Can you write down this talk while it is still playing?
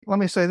let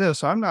me say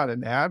this. I'm not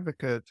an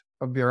advocate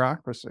of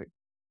bureaucracy.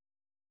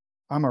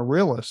 I'm a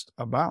realist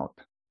about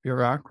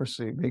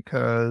bureaucracy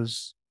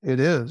because it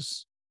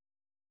is.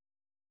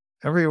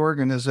 Every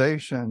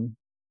organization,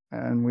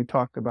 and we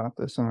talked about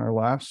this in our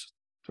last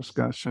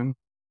discussion,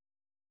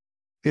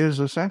 is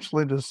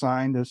essentially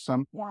designed as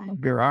some form of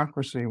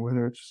bureaucracy,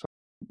 whether it's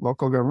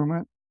local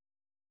government,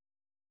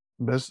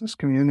 business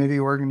community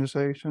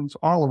organizations,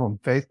 all of them,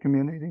 faith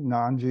community,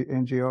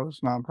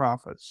 NGOs,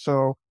 nonprofits.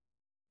 So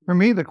for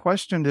me, the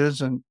question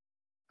isn't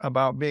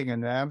about being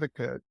an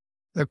advocate.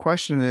 The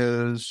question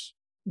is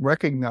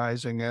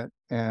recognizing it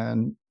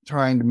and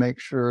trying to make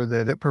sure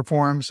that it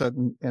performs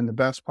in the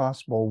best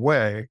possible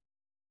way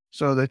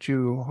so that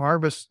you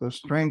harvest the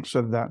strengths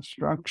of that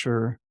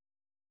structure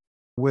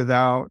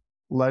without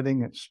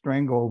letting it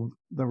strangle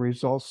the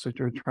results that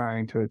you're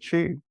trying to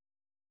achieve.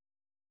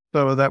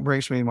 So that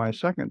brings me to my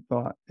second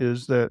thought,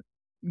 is that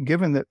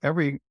given that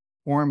every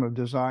form of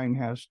design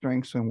has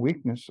strengths and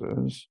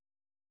weaknesses,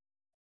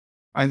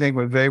 I think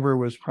what Weber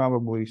was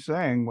probably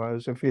saying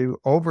was if you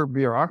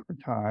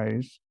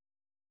over-bureaucratize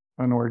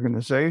an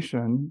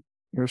organization,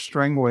 you're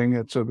strangling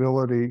its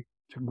ability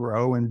to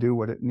grow and do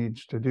what it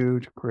needs to do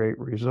to create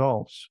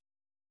results.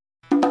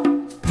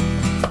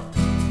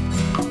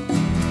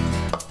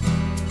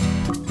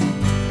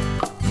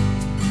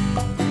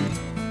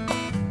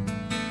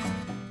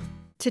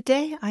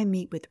 Today, I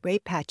meet with Ray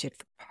Patchett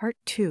for part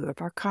 2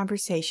 of our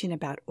conversation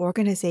about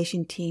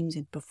organization teams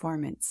and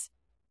performance.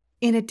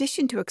 In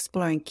addition to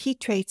exploring key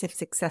traits of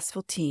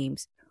successful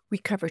teams, we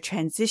cover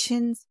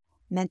transitions,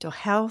 mental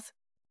health,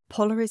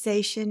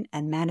 polarization,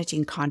 and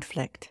managing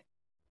conflict.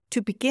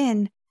 To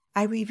begin,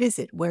 I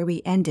revisit where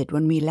we ended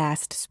when we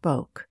last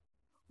spoke.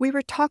 We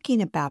were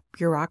talking about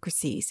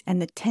bureaucracies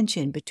and the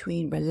tension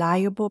between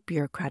reliable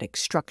bureaucratic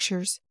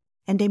structures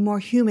and a more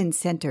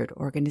human-centered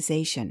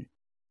organization.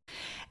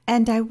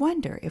 And I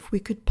wonder if we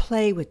could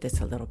play with this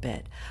a little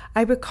bit.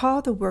 I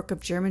recall the work of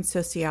German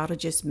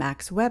sociologist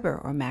Max Weber,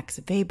 or Max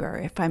Weber,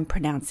 if I'm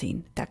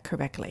pronouncing that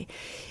correctly.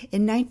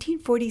 In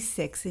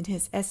 1946, in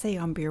his essay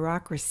on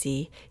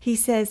bureaucracy, he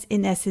says,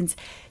 in essence,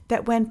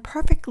 that when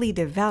perfectly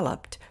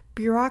developed,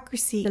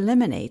 bureaucracy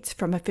eliminates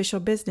from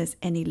official business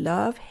any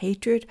love,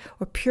 hatred,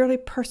 or purely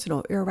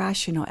personal,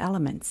 irrational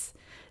elements.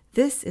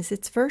 This is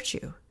its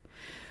virtue,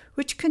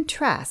 which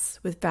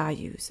contrasts with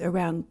values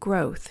around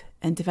growth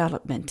and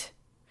development.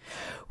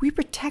 We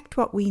protect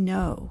what we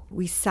know.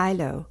 We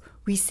silo.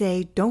 We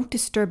say, don't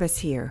disturb us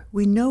here.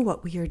 We know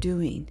what we are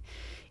doing.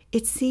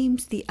 It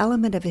seems the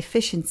element of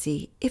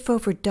efficiency, if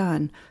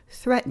overdone,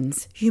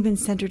 threatens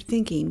human-centered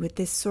thinking with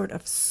this sort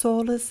of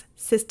soulless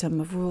system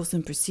of rules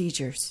and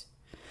procedures.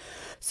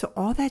 So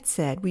all that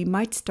said, we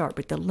might start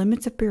with the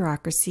limits of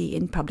bureaucracy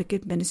in public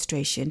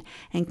administration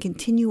and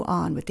continue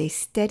on with a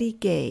steady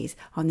gaze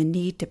on the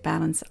need to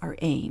balance our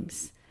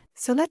aims.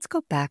 So let's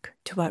go back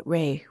to what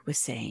Ray was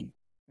saying.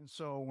 And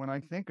so when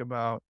I think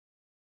about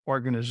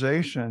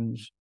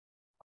organizations,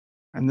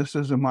 and this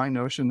isn't my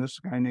notion, this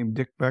guy named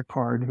Dick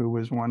Beckhard, who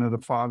was one of the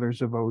fathers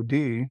of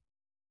OD,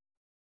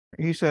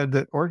 he said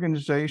that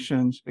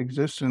organizations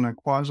exist in a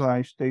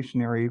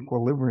quasi-stationary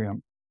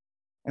equilibrium.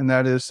 And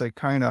that is, they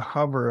kind of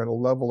hover at a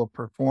level of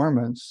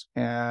performance,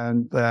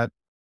 and that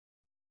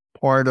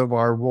part of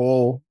our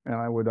role, and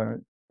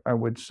I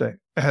would say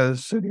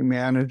as city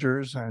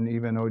managers and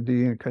even OD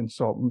and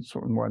consultants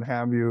and what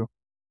have you,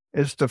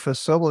 is to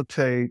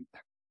facilitate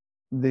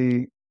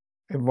the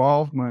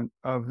evolvement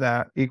of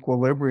that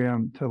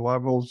equilibrium to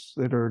levels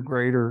that are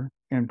greater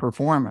in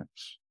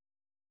performance.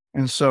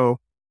 And so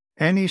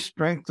any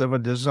strength of a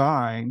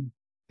design,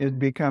 it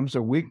becomes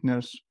a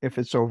weakness if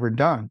it's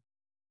overdone.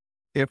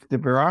 If the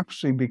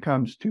bureaucracy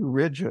becomes too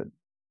rigid,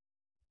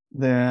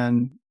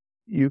 then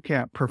you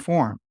can't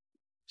perform.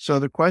 So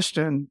the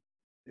question,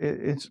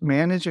 it's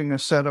managing a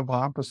set of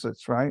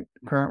opposites, right?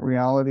 Current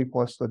reality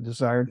plus the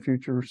desired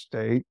future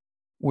state.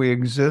 We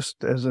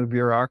exist as a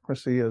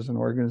bureaucracy, as an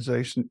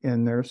organization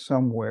in there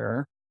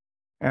somewhere.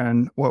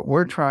 And what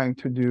we're trying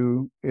to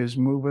do is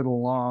move it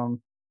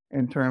along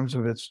in terms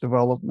of its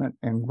development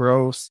and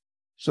growth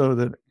so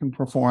that it can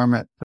perform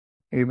at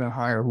even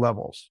higher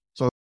levels.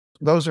 So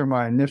those are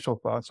my initial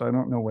thoughts. I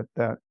don't know what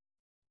that.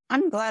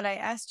 I'm glad I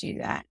asked you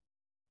that.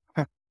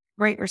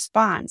 Great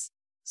response.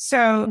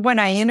 So when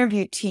I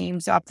interview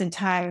teams,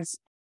 oftentimes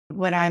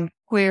when I'm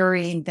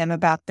querying them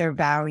about their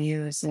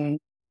values, and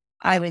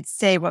I would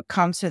say what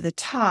comes to the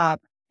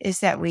top is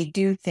that we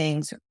do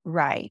things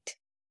right.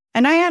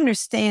 And I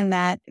understand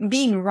that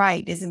being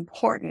right is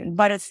important,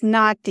 but it's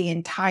not the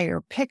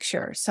entire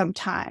picture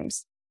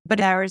sometimes. But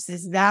there is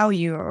this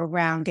value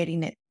around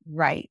getting it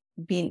right,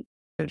 being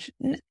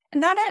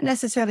not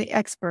necessarily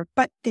expert,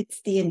 but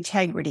it's the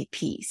integrity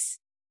piece.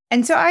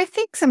 And so I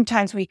think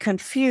sometimes we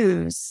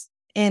confuse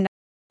in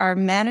our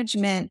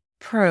management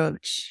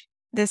approach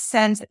the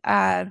sense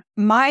of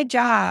my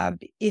job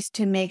is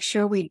to make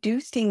sure we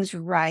do things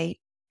right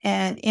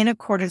and in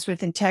accordance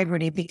with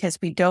integrity, because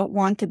we don't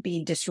want to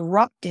be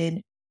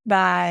disrupted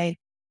by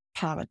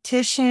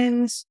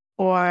politicians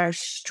or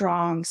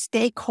strong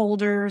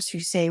stakeholders who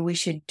say we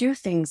should do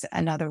things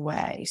another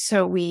way.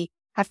 So we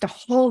have to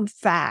hold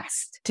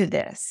fast to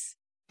this.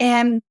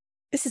 And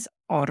this is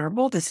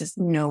honorable, this is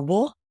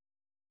noble,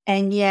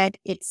 and yet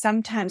it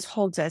sometimes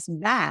holds us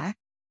back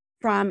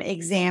from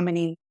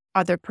examining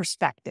other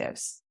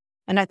perspectives.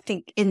 And I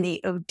think in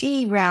the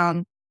OD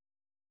realm,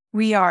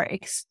 we are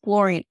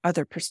exploring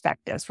other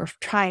perspectives. We're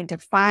trying to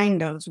find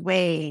those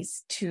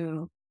ways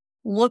to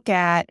look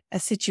at a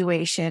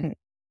situation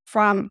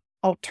from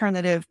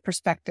alternative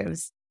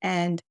perspectives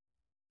and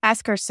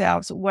ask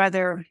ourselves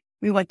whether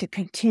we want to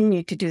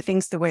continue to do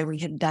things the way we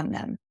have done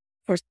them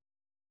for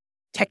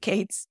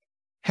decades.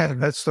 Yeah,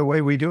 that's the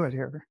way we do it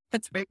here.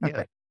 That's very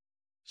good.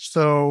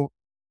 So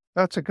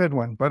that's a good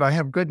one. But I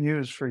have good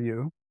news for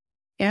you.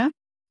 Yeah?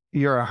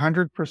 You're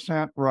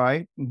 100%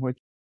 right, which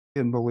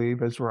you can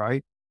believe is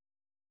right.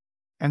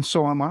 And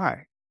so am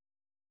I.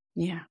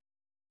 Yeah.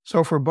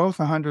 So if we're both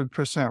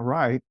 100%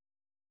 right,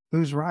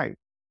 who's right?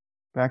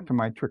 Back to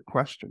my trick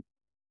question.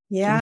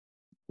 Yeah.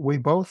 We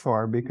both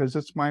are, because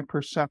it's my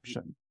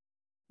perception.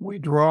 We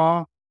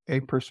draw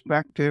a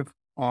perspective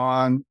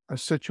on a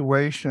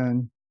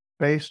situation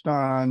based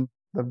on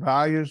the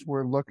values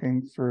we're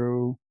looking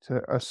through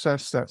to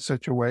assess that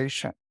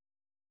situation.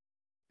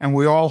 And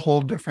we all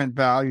hold different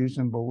values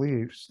and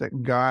beliefs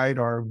that guide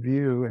our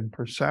view and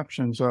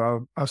perceptions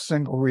of a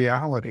single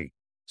reality.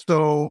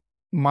 So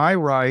my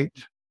right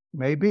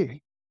may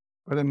be,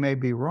 but it may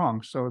be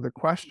wrong. So the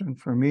question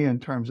for me in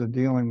terms of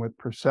dealing with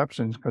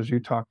perceptions, because you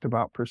talked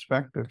about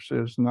perspectives,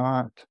 is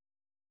not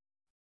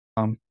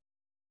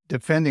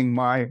defending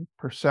my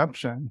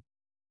perception.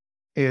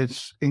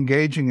 It's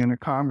engaging in a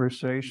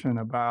conversation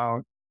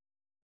about,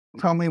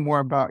 tell me more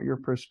about your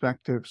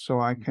perspective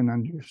so I can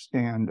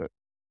understand it.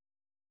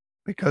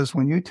 Because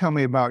when you tell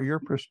me about your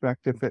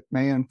perspective, it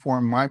may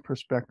inform my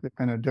perspective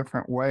in a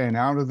different way. And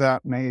out of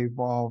that may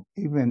evolve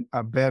even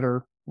a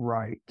better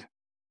right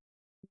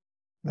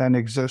than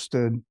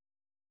existed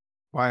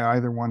by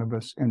either one of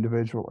us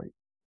individually.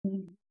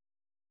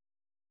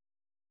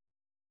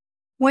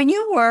 When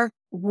you work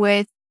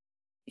with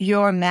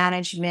your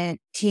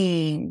management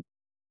team,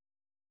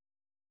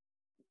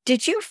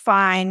 did you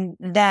find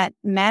that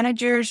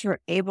managers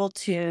were able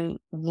to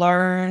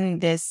learn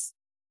this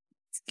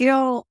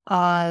skill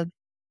of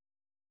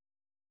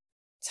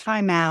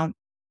time out,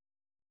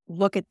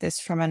 look at this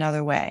from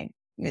another way?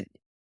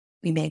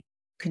 We may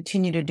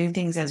continue to do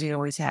things as we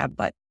always have,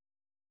 but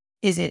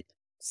is it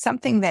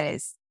something that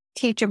is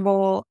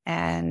teachable?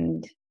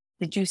 And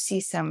did you see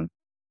some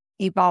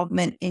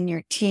evolvement in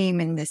your team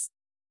in this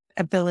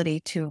ability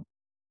to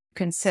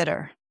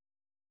consider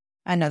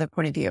another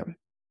point of view?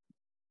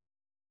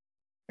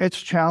 It's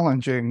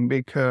challenging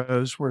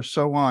because we're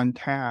so on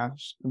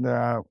task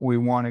that we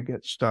want to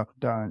get stuff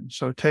done.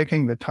 So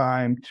taking the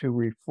time to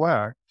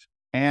reflect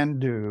and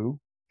do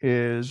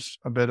is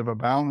a bit of a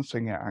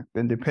balancing act.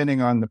 And depending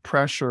on the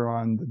pressure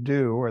on the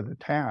do or the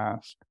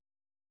task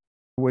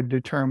would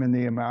determine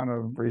the amount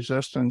of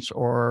resistance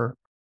or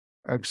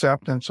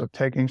acceptance of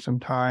taking some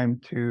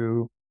time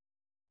to,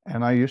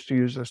 and I used to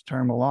use this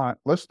term a lot,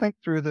 let's think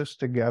through this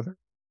together.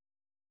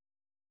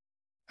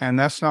 And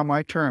that's not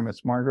my term,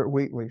 it's Margaret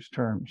Wheatley's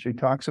term. She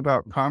talks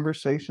about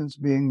conversations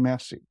being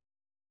messy.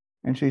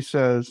 And she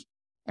says,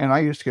 and I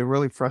used to get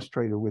really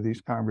frustrated with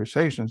these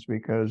conversations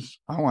because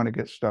I want to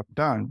get stuff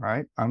done,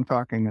 right? I'm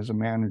talking as a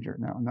manager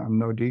now, I'm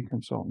no D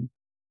consultant.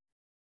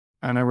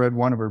 And I read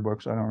one of her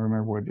books, I don't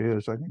remember what it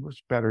is, I think it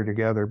was Better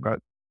Together, but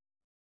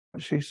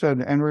she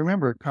said, and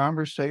remember,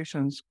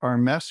 conversations are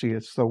messy.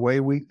 It's the way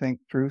we think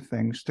through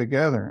things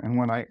together. And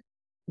when I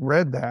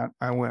read that,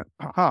 I went,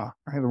 aha,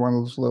 I had one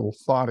of those little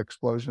thought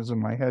explosions in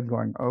my head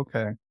going,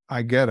 okay,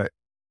 I get it.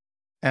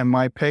 And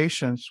my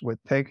patience with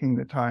taking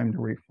the time to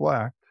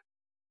reflect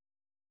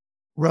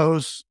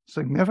rose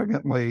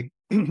significantly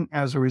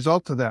as a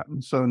result of that.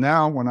 And so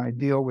now when I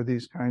deal with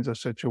these kinds of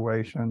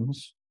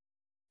situations,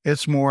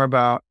 it's more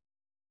about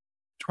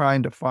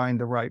trying to find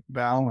the right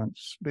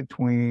balance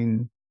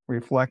between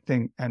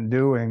reflecting and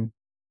doing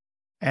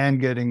and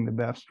getting the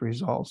best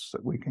results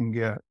that we can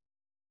get.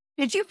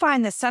 Did you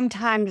find that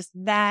sometimes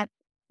that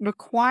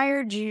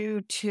required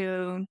you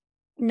to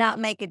not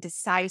make a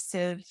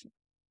decisive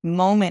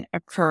moment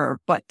occur,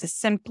 but to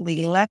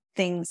simply let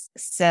things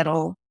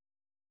settle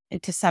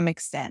to some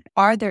extent?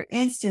 Are there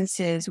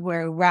instances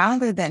where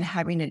rather than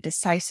having a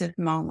decisive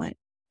moment?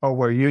 Oh,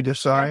 where you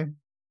decide?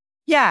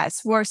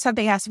 Yes, where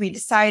something has to be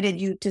decided,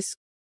 you just,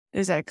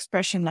 there's that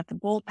expression, let the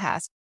bull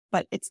pass,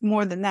 but it's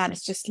more than that.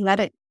 It's just let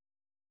it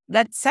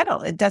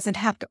settle. It doesn't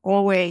have to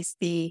always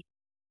be,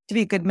 to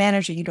be a good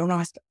manager, you don't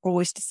have to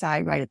always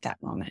decide right at that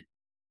moment.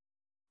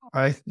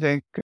 I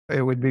think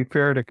it would be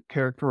fair to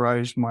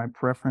characterize my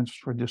preference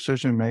for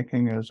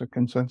decision-making as a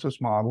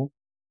consensus model.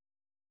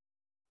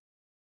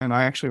 And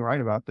I actually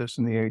write about this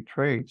in the 8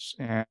 Traits.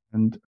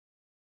 And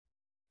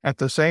at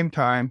the same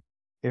time,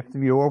 if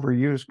you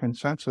overuse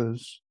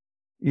consensus,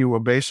 you will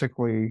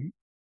basically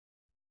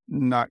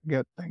not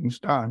get things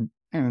done.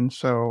 And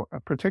so,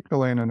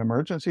 particularly in an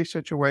emergency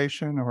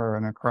situation or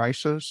in a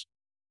crisis,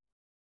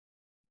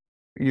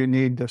 you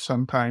need to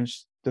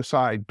sometimes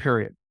decide,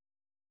 period.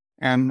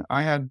 And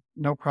I had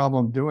no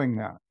problem doing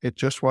that. It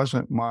just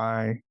wasn't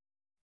my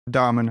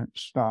dominant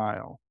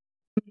style.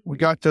 We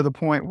got to the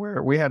point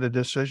where we had a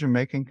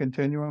decision-making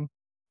continuum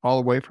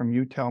all the way from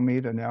you tell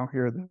me to now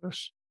hear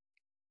this.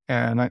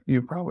 And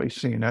you've probably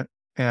seen it.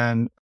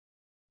 And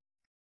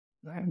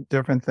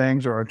different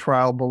things, or a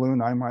trial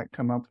balloon I might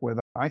come up with.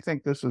 I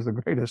think this is the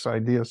greatest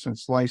idea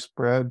since sliced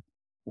bread.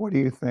 What do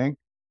you think?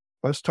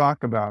 Let's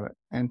talk about it.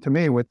 And to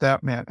me, what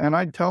that meant, and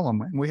I'd tell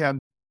them, and we had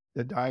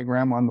the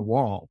diagram on the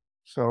wall.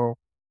 So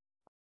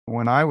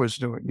when I was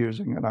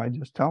using it, I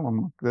just tell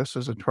them, this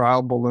is a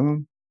trial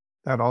balloon.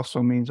 That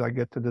also means I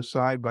get to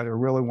decide, but I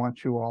really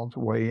want you all to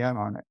weigh in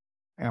on it.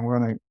 And we're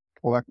going to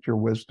collect your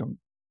wisdom.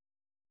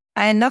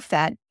 I love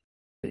that.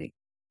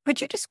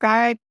 Could you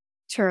describe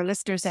to our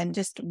listeners and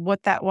just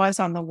what that was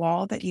on the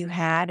wall that you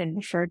had and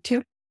referred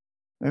to?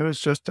 It was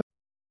just,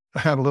 I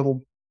had a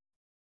little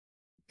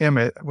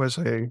image. It was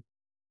a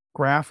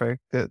graphic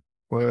that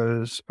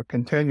was a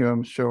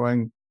continuum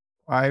showing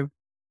 5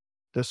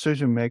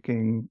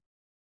 decision-making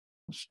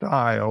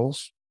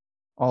styles,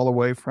 all the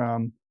way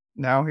from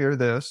now hear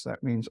this,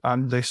 that means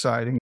I'm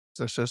deciding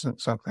this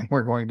isn't something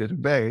we're going to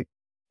debate,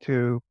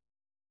 to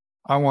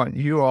I want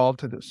you all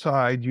to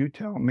decide, you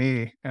tell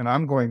me, and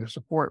I'm going to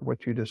support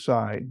what you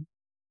decide.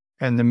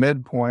 And the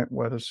midpoint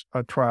was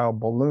a trial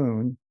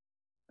balloon.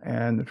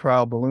 And the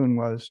trial balloon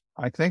was,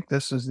 I think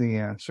this is the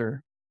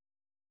answer,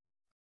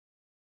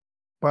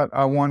 but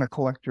I want to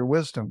collect your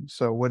wisdom.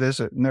 So what is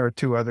it? And there are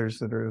 2 others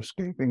that are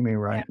escaping me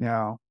right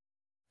now.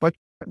 But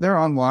they're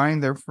online.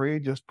 They're free.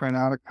 Just print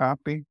out a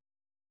copy,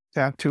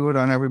 tattoo it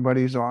on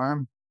everybody's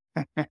arm.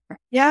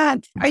 Yeah.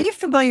 Are you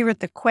familiar with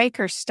the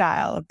Quaker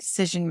style of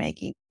decision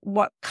making?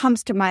 What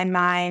comes to my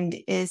mind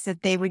is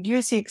that they would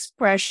use the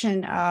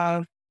expression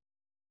of,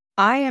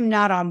 I am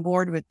not on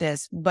board with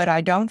this, but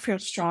I don't feel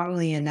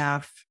strongly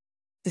enough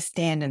to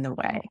stand in the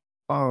way.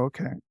 Oh,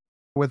 okay.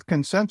 With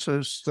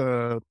consensus,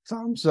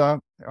 thumbs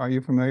up. Are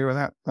you familiar with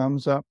that?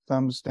 Thumbs up,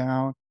 thumbs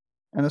down,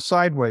 and a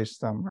sideways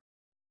thumb.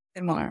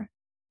 Similar.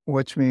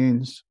 Which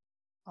means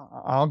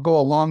I'll go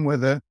along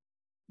with it,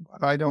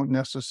 but I don't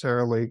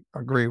necessarily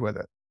agree with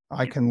it.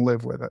 I can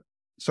live with it.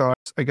 So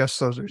I guess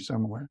those are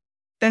similar.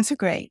 That's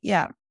great.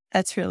 Yeah,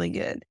 that's really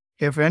good.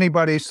 If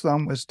anybody's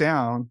thumb was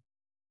down,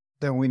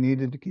 then we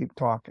needed to keep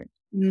talking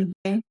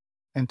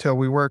until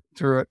we worked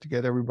through it to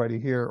get everybody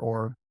here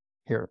or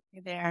here.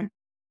 You're there.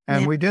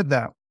 And we did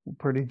that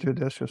pretty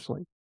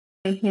judiciously.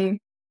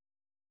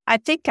 I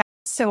think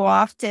so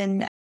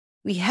often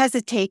we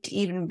hesitate to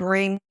even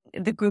bring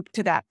the group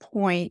to that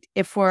point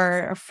if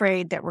we're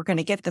afraid that we're going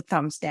to get the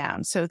thumbs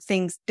down. So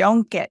things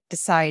don't get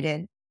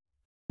decided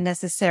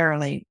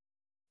necessarily.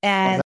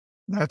 And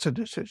that's a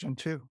decision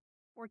too.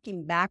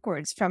 Working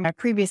backwards from our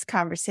previous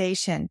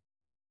conversation,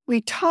 we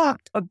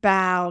talked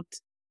about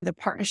the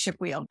partnership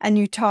wheel, and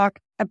you talk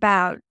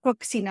about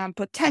focusing on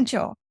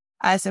potential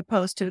as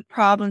opposed to the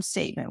problem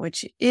statement,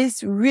 which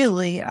is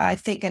really, I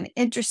think, an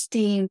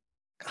interesting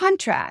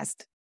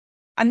contrast.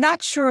 I'm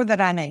not sure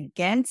that I'm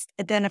against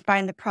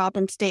identifying the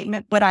problem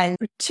statement, but I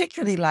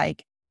particularly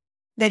like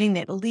letting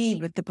it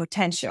lead with the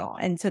potential.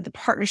 And so the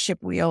partnership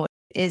wheel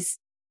is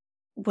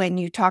when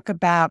you talk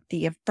about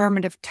the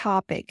affirmative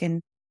topic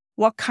and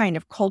what kind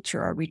of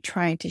culture are we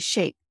trying to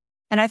shape.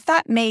 And I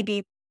thought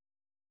maybe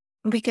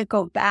we could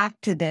go back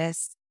to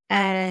this.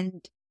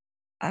 And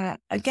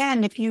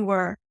again, if you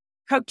were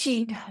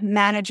coaching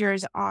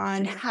managers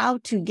on how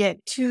to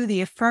get to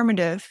the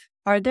affirmative,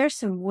 are there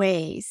some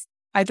ways,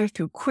 either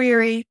through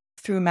query,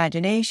 through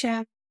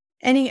imagination,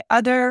 any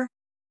other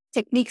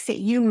techniques that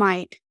you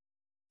might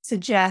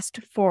suggest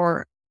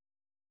for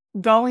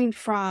going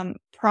from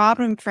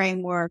problem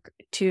framework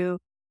to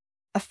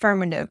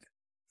affirmative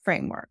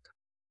framework?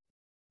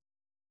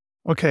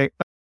 Okay,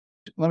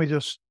 let me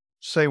just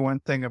say one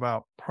thing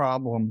about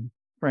problem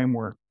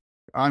framework.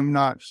 I'm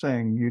not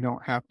saying you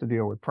don't have to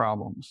deal with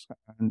problems,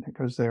 and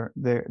because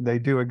they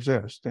do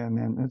exist.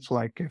 And it's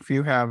like if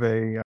you have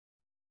a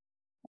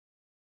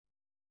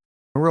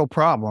real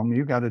problem,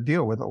 you got to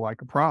deal with it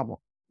like a problem.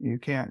 You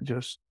can't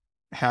just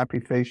happy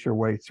face your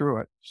way through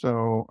it.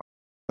 So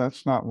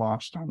that's not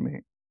lost on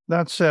me.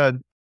 That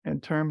said, in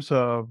terms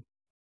of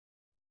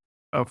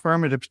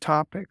affirmative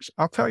topics,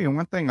 I'll tell you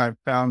one thing I've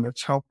found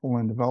that's helpful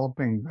in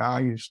developing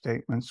value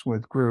statements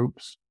with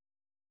groups.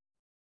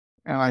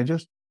 And I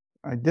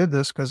did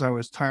this because I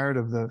was tired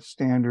of the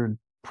standard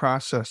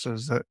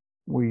processes that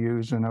we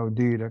use in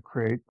OD to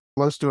create.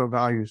 Let's do a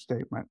value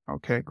statement.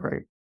 Okay,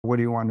 great. What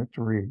do you want it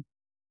to read?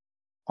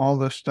 All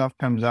this stuff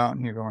comes out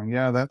and you're going,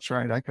 yeah, that's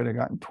right. I could have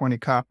gotten 20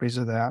 copies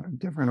of that in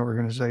different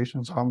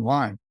organizations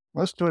online.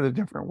 Let's do it a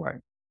different way.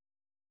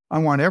 I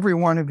want every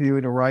one of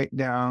you to write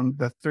down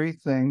the 3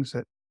 things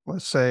that,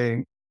 let's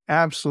say,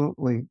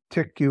 absolutely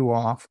tick you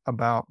off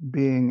about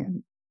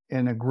being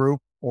in a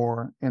group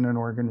or in an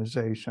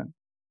organization.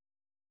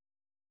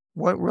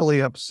 What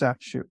really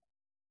upsets you?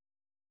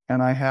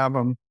 And I have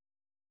them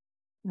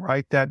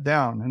write that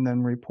down and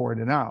then report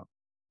it out.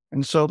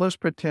 And so let's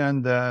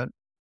pretend that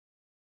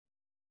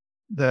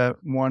that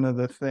one of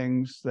the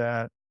things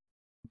that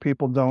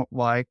people don't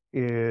like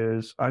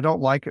is, I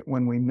don't like it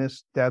when we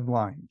miss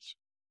deadlines.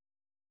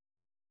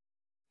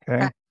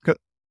 Okay.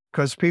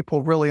 Because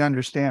people really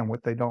understand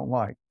what they don't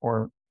like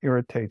or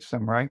irritates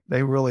them, right?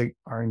 They really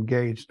are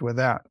engaged with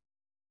that.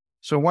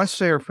 So once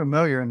they're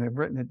familiar and they've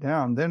written it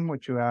down, then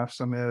what you ask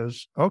them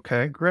is,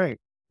 okay, great.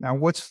 Now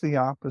what's the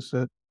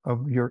opposite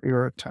of your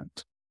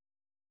irritant?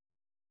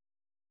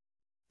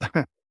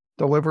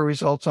 Deliver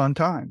results on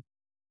time.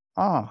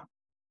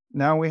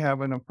 Now we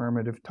have an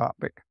affirmative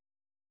topic.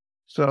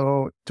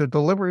 So to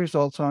deliver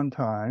results on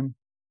time,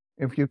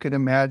 if you could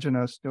imagine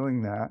us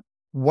doing that,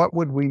 what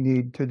would we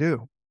need to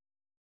do?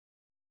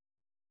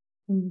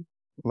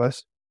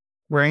 Let's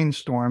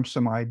brainstorm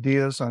some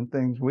ideas on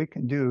things we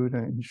can do to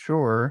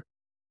ensure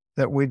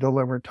that we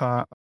deliver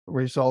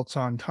results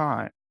on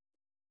time.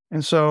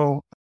 And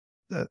so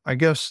I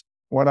guess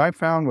what I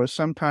found was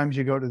sometimes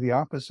you go to the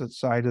opposite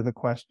side of the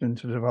question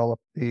to develop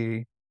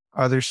the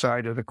other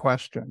side of the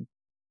question.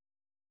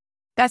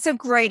 That's a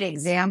great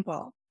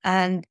example.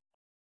 And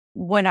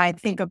when I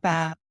think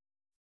about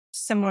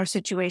similar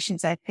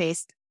situations I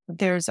faced,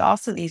 there's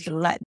also these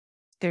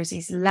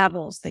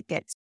levels that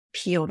get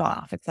peeled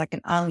off. It's like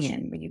an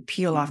onion where you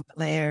peel off the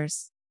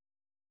layers.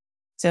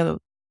 So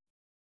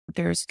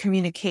there's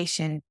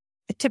communication.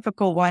 A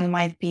typical one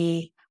might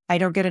be, I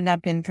don't get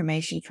enough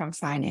information from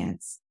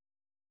finance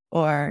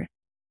or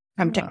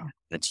from technology.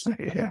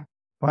 Yeah.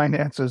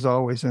 Finance is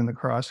always in the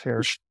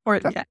crosshairs.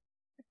 Yeah.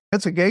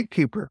 It's a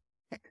gatekeeper.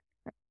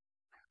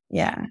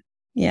 Yeah.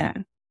 Yeah.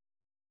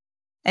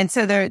 And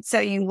so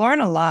you learn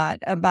a lot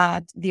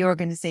about the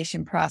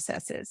organization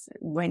processes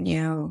when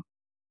you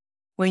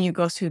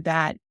go through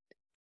that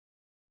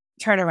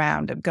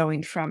turnaround of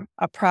going from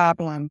a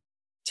problem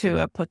to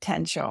a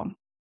potential.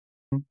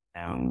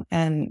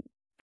 And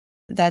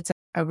that's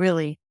a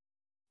really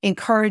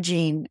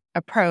encouraging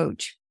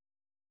approach.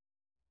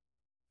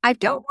 I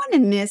don't want to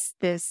miss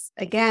this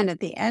again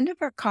at the end of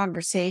our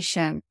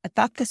conversation. I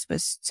thought this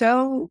was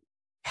so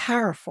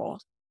powerful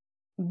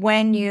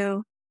when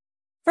you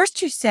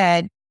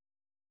said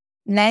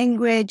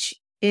language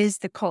is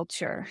the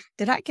culture.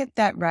 Did I get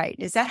that right?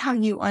 Is that how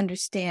you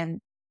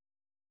understand?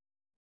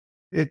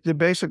 It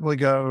basically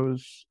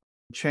goes,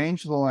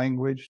 change the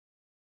language,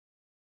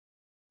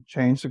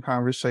 change the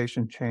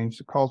conversation, change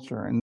the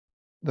culture. And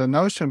the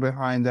notion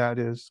behind that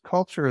is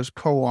culture is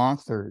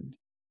co-authored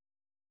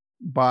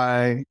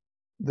by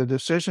the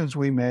decisions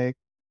we make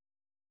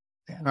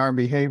and our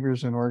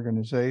behaviors in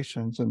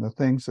organizations and the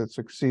things that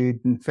succeed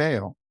and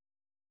fail.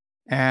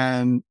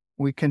 And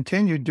we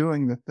continue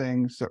doing the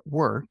things that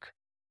work,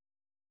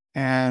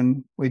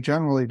 and we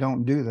generally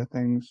don't do the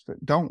things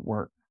that don't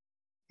work,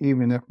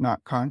 even if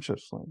not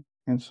consciously.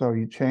 And so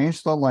you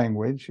change the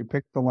language, you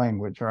pick the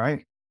language,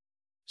 right?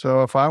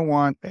 So if I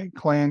want a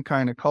clan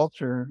kind of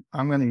culture,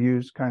 I'm going to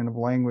use kind of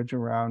language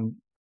around,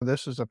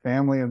 this is a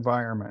family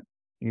environment.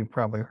 You've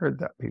probably heard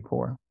that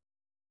before.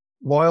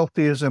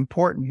 Loyalty is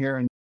important here,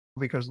 and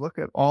because look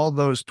at all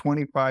those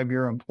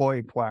 25-year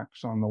employee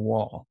plaques on the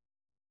wall.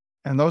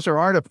 And those are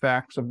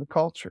artifacts of the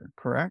culture,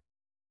 correct?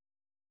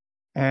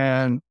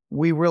 And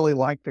we really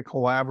like to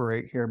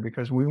collaborate here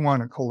because we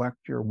want to collect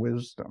your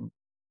wisdom.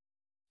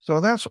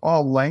 So that's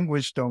all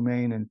language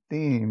domain and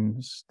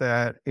themes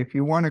that if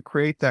you want to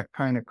create that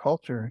kind of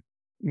culture,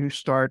 you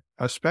start,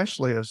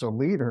 especially as a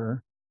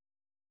leader,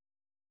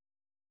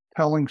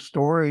 telling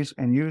stories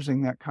and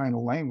using that kind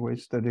of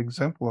language that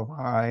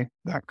exemplify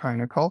that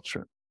kind of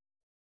culture.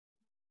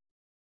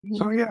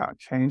 So yeah,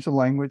 change the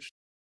language,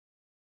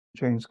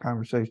 change the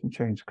conversation,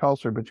 change the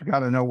culture, but you got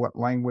to know what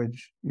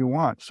language you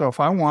want. So if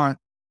I want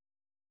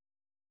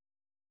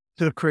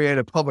to create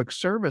a public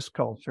service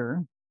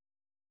culture,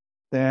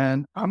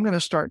 then I'm going to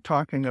start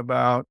talking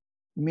about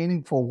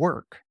meaningful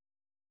work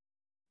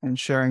and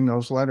sharing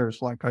those letters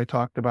like I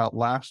talked about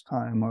last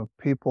time of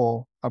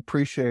people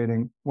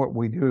appreciating what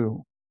we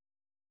do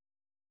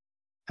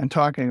and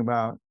talking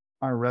about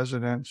our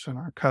residents and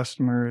our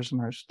customers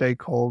and our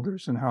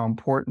stakeholders and how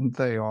important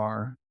they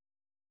are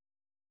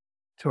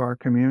to our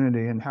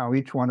community and how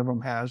each one of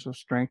them has a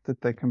strength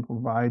that they can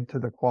provide to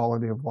the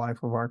quality of life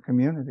of our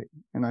community.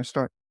 And I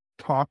start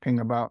talking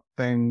about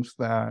things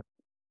that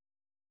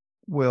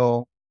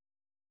will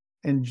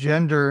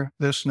engender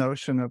this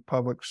notion of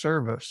public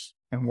service.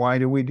 And why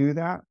do we do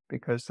that?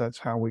 Because that's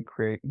how we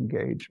create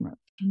engagement.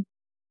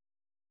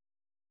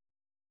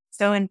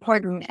 So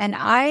important. And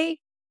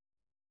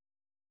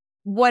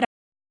what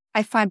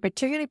I find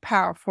particularly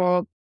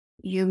powerful,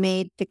 you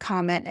made the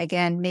comment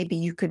again, maybe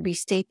you could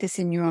restate this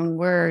in your own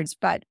words,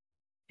 but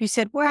you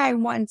said where I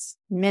once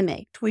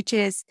mimicked, which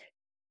is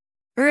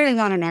early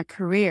on in our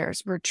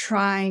careers, we're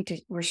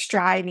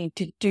striving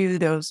to do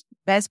those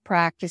best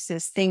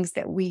practices, things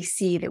that we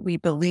see, that we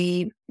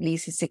believe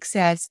leads to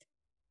success.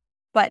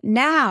 But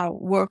now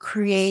we're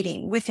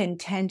creating with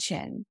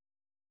intention.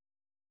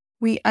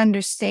 We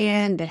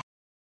understand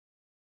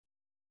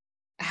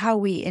how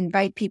we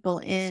invite people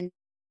in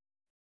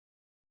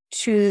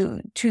to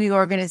the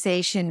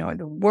organization, or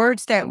the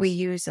words that we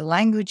use, the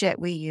language that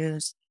we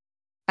use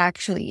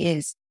actually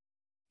is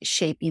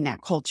shaping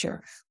that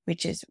culture,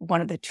 which is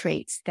one of the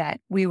traits that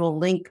we will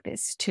link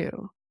this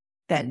to.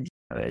 That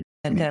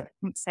the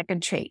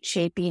second trait,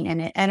 shaping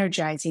and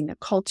energizing the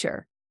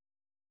culture.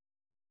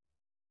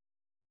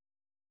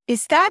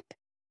 Is that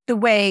the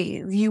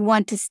way you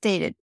want to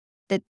state it?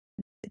 That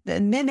the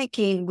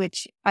mimicking,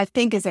 which I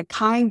think is a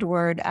kind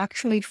word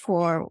actually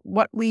for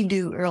what we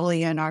do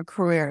early in our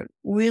career,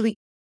 really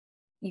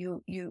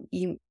you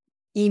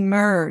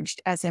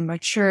emerged as a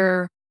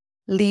mature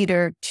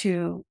leader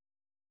to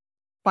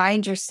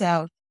find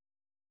yourself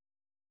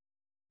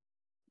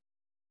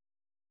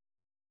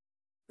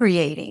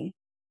creating.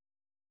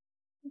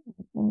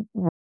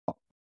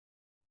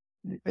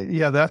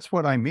 Yeah, that's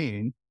what I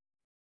mean.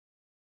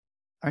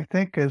 I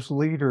think as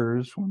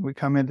leaders, when we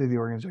come into the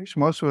organization,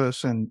 most of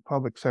us in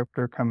public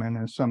sector come in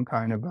as some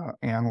kind of an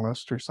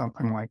analyst or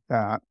something like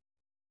that.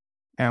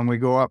 And we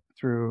go up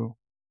through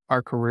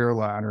our career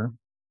ladder.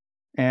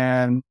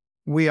 And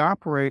we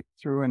operate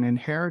through an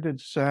inherited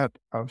set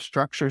of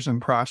structures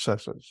and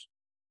processes.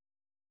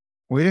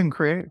 We didn't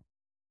create.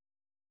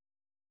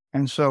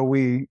 And so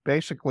we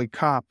basically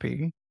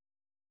copy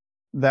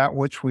that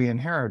which we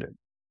inherited.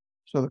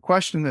 So the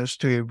question is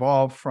to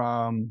evolve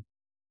from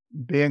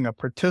being a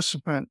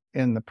participant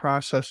in the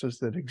processes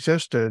that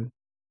existed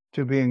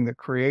to being the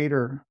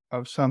creator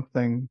of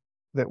something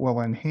that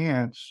will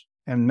enhance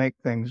and make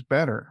things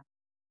better.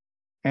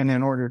 And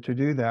in order to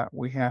do that,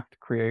 we have to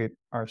create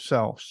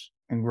ourselves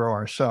and grow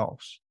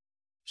ourselves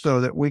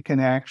so that we can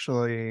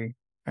actually,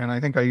 and I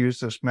think I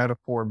used this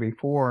metaphor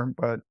before,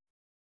 but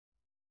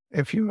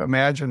if you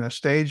imagine a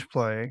stage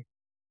play,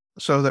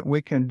 so that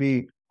we can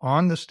be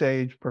on the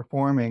stage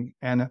performing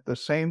and at the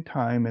same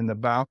time in the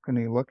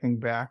balcony looking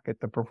back at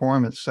the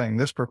performance saying,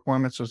 this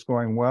performance is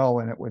going well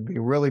and it would be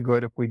really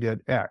good if we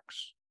did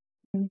X.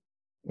 Mm-hmm.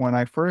 When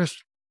I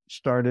first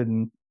started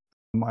in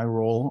my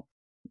role,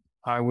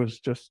 I was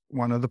just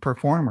one of the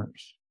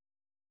performers.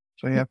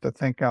 So you have to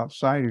think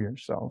outside of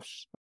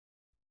yourselves.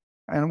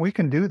 And we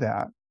can do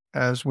that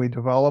as we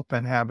develop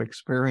and have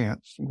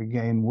experience. We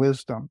gain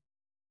wisdom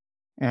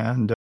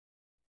and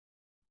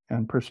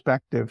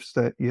perspectives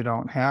that you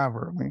don't have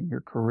early in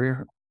your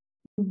career.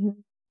 Mm-hmm.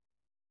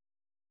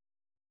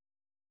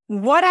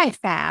 What I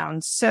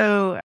found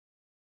so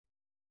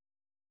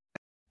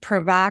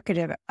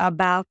provocative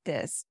about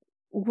this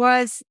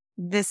was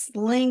this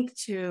link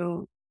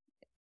to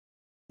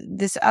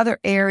this other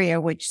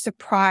area, which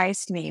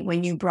surprised me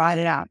when you brought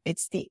it up.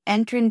 It's the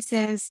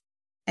entrances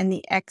and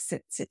the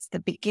exits. It's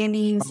the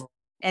beginnings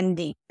and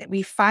that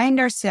we find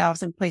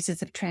ourselves in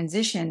places of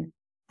transition.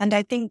 And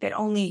I think that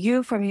only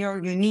you, from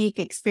your unique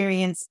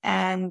experience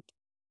and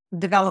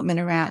development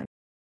around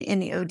in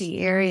the OD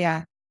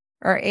area,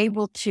 are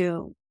able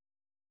to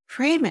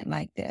frame it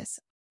like this.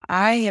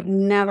 I have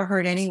never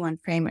heard anyone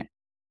frame it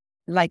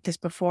like this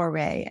before,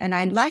 Ray. And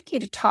I'd like you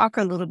to talk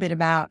a little bit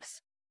about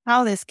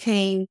how this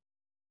came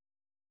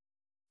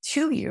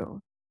to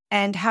you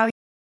and how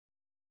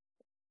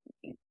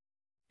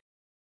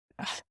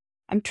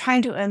I'm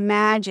trying to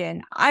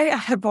imagine. I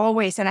have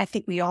always, and I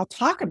think we all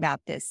talk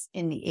about this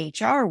in the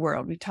HR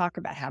world, we talk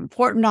about how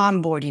important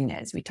onboarding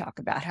is. We talk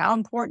about how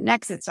important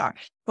exits are.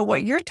 But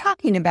what you're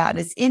talking about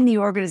is in the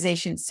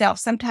organization itself.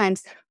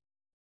 Sometimes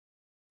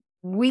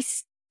we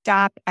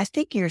stop, I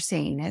think you're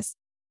saying this,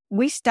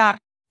 we stop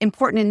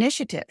important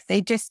initiatives.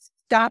 They just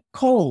stop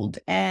cold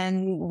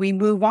and we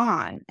move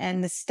on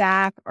and the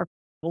staff are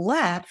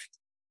left.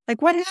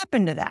 Like, what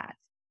happened to that?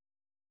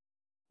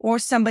 Or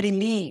somebody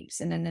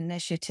leaves and an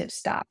initiative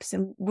stops.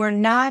 And we're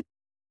not,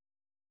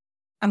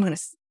 I'm going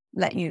to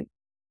let you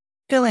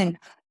fill in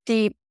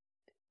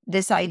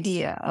this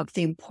idea of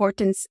the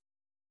importance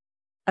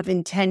of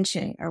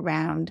intention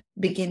around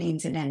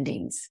beginnings and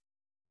endings.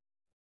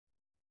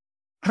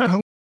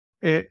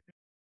 I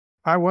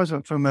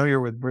wasn't familiar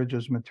with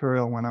Bridges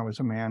material when I was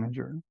a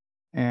manager,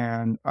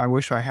 and I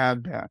wish I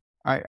had been.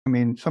 I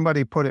mean,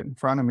 somebody put it in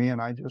front of me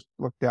and I just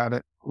looked at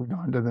it, moved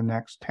on to the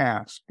next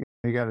task.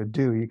 You got to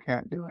do, you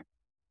can't do it.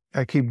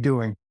 I keep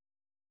doing.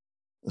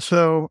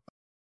 So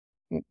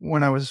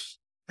when I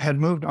had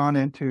moved on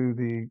into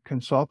the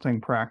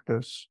consulting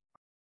practice,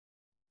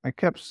 I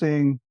kept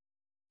seeing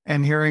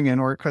and hearing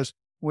because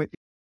with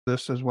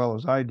this as well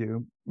as I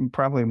do,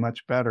 probably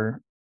much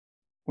better.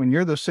 When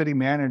you're the city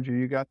manager,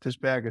 you got this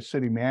bag of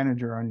city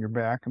manager on your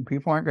back and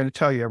people aren't going to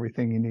tell you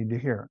everything you need to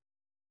hear.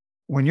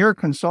 When you're a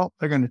consultant,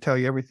 they're going to tell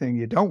you everything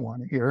you don't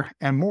want to hear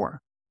and more.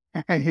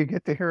 And you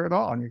get to hear it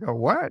all. And you go,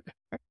 what?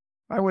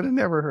 I would have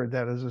never heard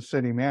that as a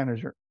city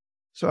manager.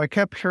 So I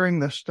kept hearing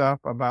this stuff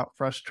about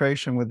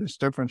frustration with these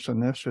different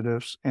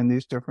initiatives in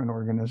these different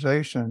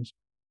organizations.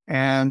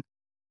 And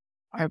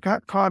I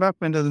got caught up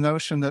into the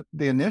notion that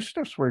the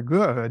initiatives were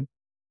good,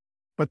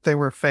 but they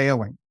were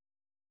failing.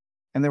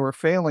 And they were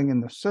failing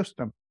in the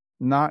system,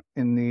 not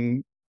in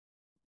the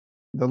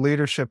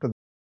leadership of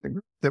the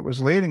group that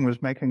was leading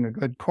was making a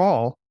good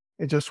call.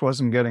 It just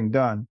wasn't getting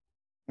done.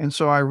 And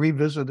so I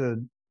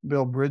revisited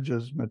Bill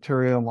Bridges'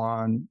 material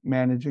on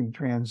managing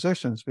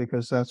transitions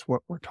because that's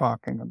what we're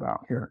talking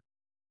about here.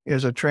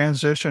 is a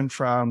transition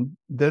from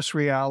this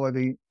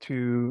reality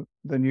to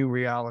the new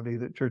reality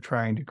that you're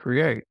trying to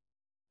create.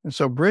 And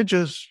so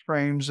Bridges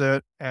frames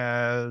it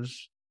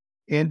as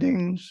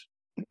endings,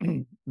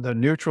 the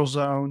neutral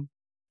zone,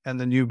 and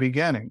the new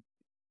beginning.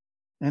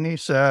 And he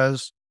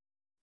says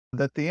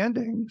that the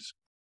endings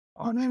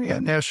on any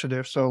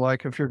initiative, so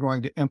like if you're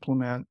going to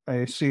implement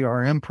a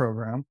CRM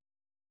program,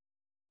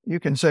 you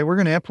can say, we're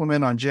going to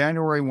implement on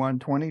January 1,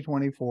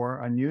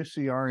 2024, a new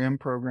CRM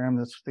program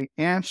that's the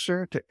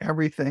answer to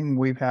everything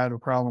we've had a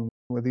problem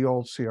with the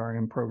old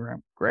CRM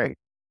program. Great.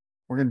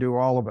 We're going to do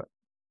all of it.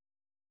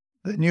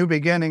 The new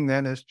beginning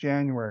then is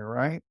January,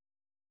 right?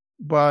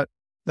 But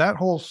that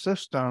whole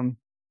system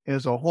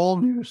is a whole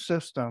new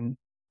system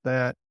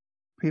that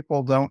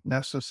people don't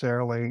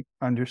necessarily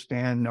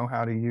understand, know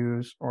how to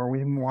use, or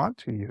even want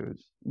to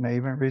use, may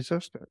even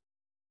resist it.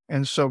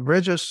 And so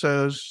Bridges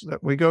says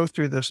that we go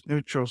through this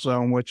neutral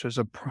zone, which is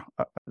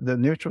the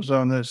neutral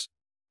zone is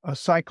a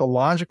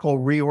psychological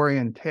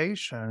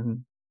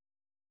reorientation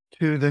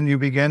to the new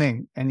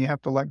beginning. And you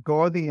have to let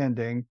go of the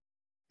ending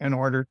in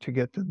order to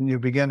get to the new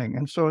beginning.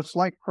 And so it's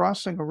like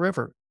crossing a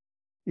river.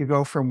 You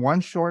go from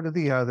one shore to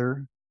the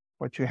other,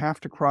 but you have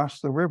to cross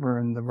the river,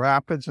 and the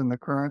rapids and the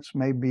currents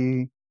may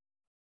be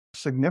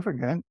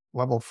significant,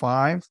 level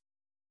 5,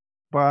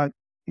 but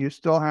you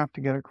still have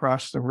to get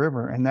across the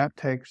river, and that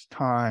takes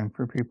time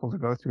for people to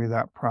go through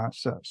that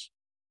process.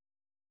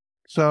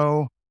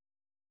 So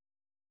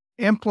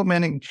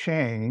implementing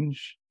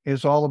change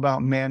is all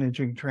about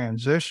managing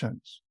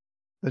transitions.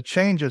 The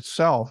change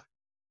itself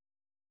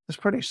is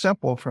pretty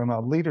simple from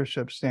a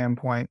leadership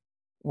standpoint.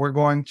 We're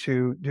going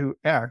to do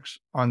X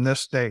on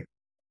this date.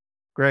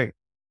 Great.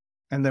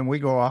 And then we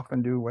go off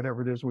and do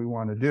whatever it is we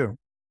want to do.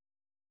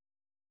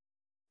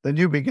 The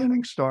new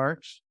beginning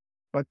starts,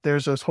 but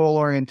there's this whole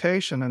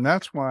orientation. And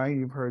that's why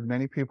you've heard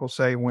many people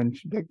say when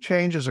big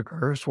changes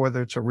occurs,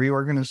 whether it's a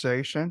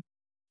reorganization,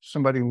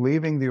 somebody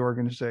leaving the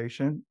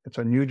organization, it's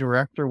a new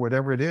director,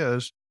 whatever it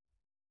is,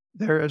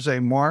 there is a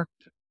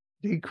marked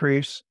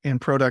decrease in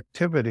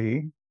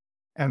productivity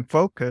and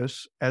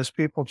focus as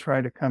people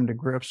try to come to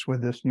grips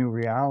with this new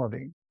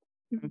reality.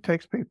 It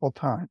takes people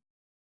time.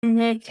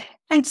 Mm-hmm.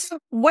 And so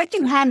what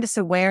you have this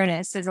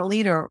awareness as a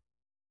leader,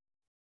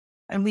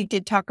 and we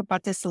did talk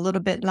about this a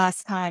little bit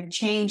last time,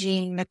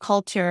 changing the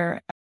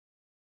culture.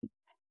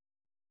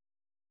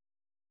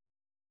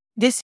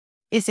 Is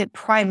it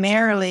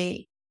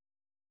primarily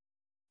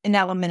an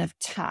element of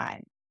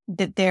time,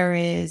 that there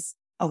is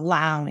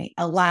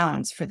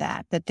allowance for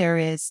that there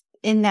is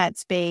in that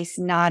space,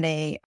 not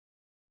a,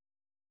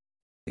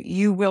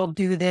 you will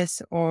do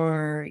this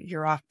or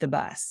you're off the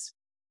bus.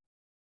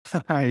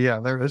 Yeah,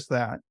 there is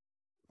that.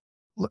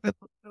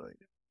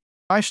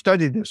 I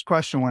studied this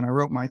question when I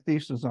wrote my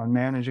thesis on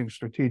managing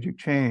strategic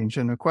change.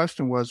 And the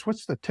question was,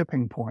 what's the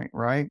tipping point,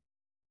 right?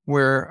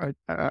 Where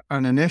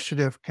an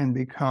initiative can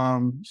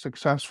become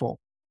successful.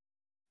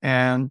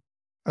 And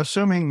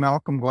assuming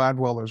Malcolm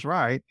Gladwell is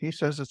right, he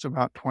says it's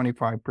about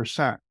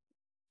 25%.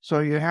 So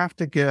you have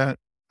to get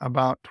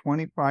about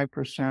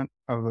 25%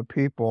 of the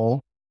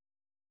people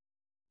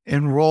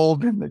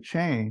enrolled in the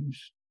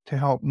change to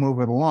help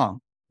move it along,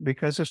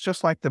 because it's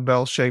just like the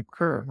bell-shaped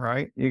curve,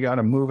 right? You got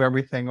to move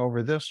everything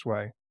over this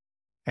way.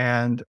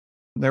 And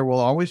there will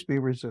always be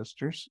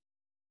resistors.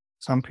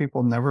 Some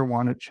people never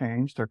want to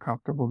change. They're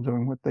comfortable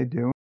doing what they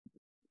do.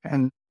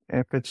 And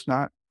if it's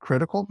not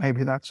critical,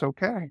 maybe that's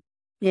okay.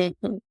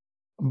 Mm-hmm.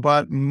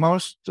 But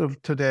most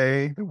of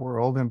today, the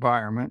world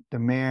environment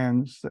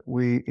demands that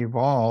we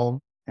evolve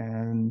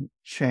and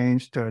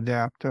change to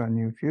adapt to a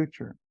new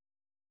future.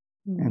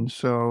 Mm-hmm. And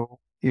so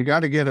you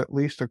got to get at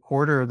least a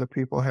quarter of the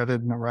people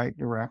headed in the right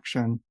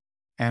direction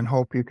and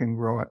hope you can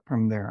grow it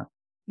from there.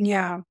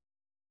 Yeah.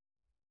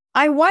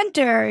 I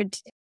wondered,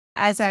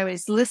 as I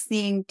was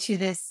listening to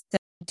this,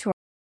 to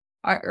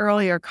our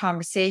earlier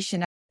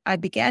conversation, I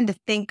began to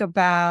think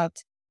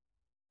about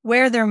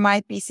where there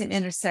might be some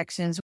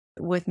intersections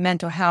with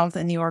mental health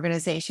in the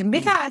organization,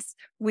 because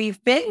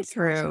we've been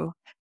through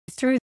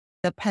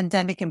the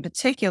pandemic in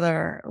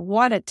particular.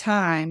 What a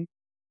time.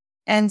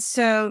 And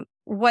so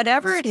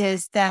whatever it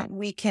is that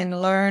we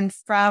can learn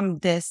from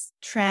this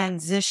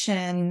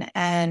transition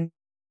and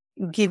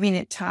giving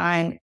it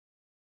time,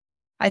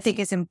 I think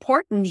is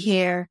important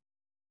here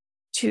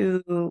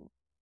to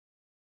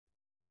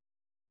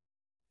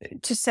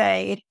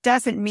say it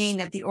doesn't mean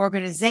that the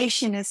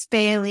organization is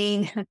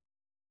failing.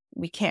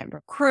 We can't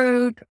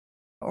recruit,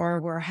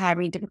 or we're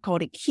having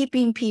difficulty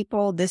keeping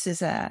people. This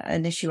is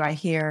an issue I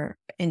hear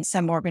in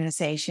some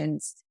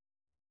organizations.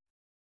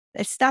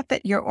 It's not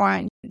that the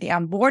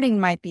onboarding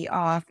might be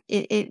off.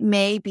 It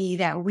may be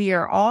that we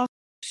are all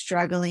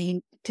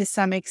struggling to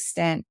some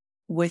extent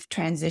with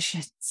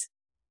transitions.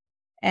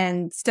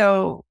 And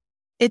so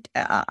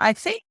I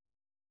think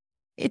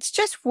it's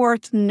just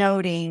worth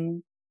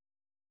noting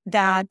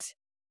that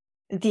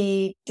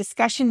the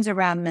discussions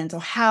around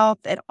mental health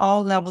at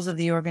all levels of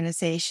the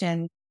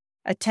organization,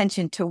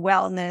 attention to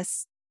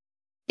wellness,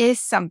 is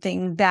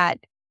something that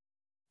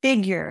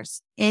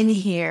figures in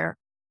here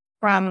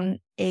from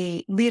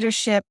a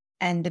leadership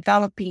and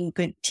developing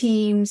good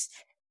teams,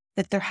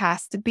 that there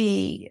has to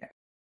be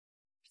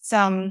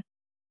some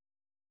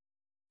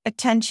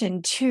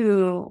attention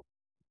to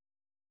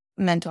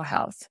mental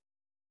health.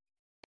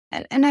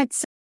 And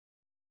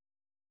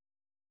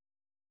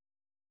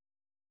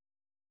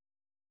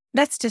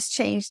let's just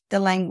change the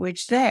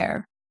language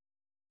there.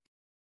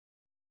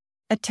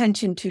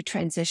 Attention to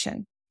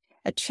transition,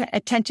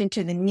 attention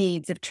to the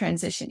needs of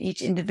transition,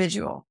 each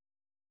individual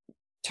in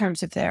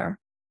terms of their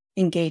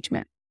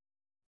engagement.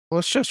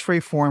 Let's just free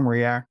form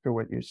react to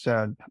what you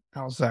said.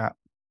 How's that?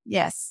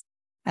 Yes,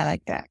 I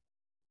like that.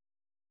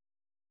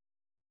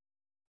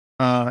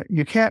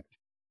 You can't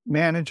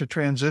manage a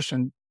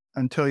transition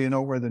until you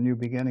know where the new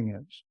beginning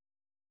is.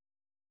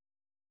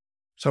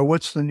 So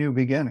what's the new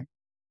beginning?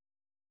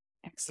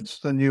 Excellent. It's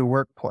the new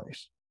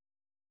workplace.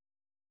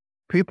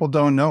 People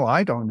don't know.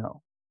 I don't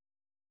know.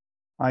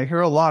 I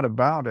hear a lot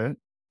about it.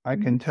 I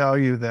can tell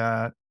you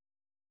that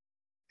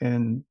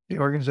in the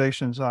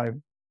organizations I've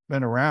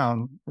been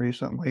around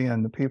recently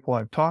and the people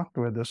I've talked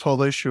with, this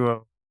whole issue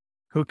of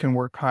who can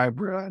work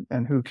hybrid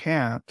and who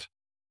can't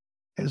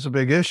is a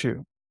big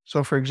issue.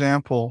 So, for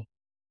example,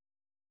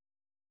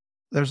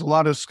 there's a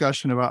lot of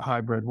discussion about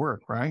hybrid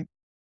work, right?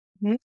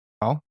 Mhm.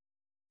 Well,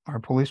 are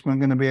policemen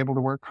going to be able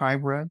to work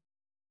hybrid?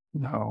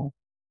 No.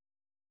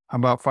 How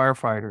about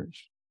firefighters?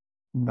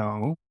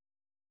 No.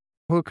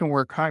 Who can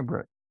work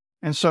hybrid?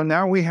 And so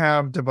now we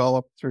have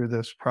developed through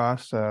this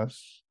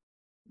process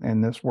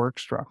and this work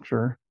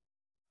structure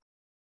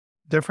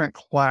different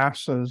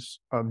classes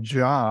of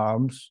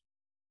jobs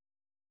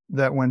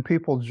that when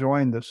people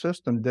joined the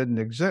system didn't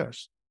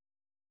exist.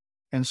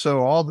 And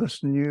so all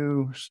this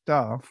new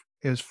stuff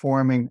is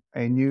forming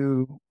a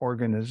new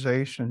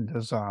organization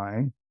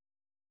design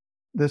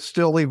that's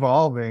still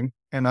evolving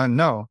and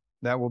unknown.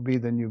 That will be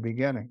the new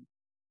beginning.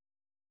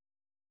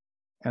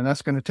 And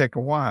that's going to take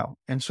a while.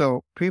 And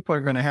so people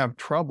are going to have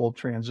trouble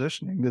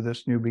transitioning to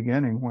this new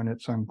beginning when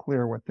it's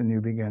unclear what the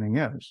new beginning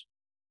is.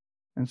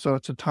 And so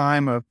it's a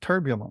time of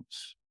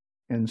turbulence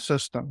in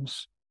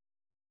systems.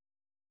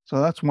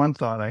 So that's one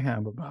thought I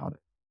have about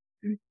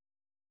it.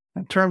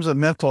 In terms of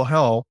mental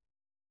health,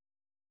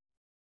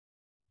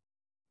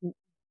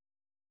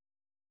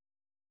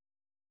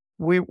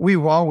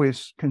 we've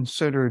always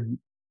considered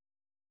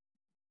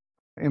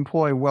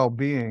employee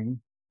well-being,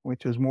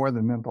 which is more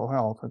than mental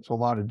health. It's a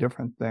lot of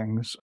different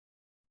things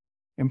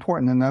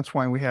important. And that's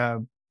why we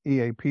have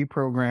EAP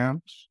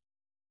programs.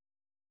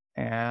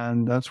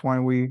 And that's why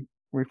we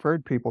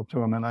referred people to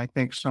them. And I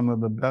think some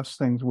of the best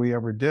things we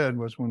ever did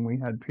was when we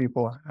had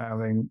people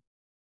having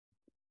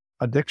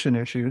addiction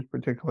issues,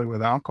 particularly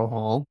with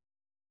alcohol,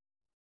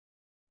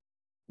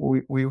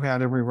 we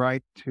had every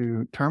right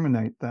to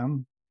terminate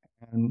them.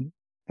 And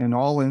in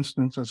all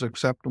instances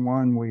except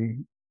one,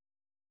 we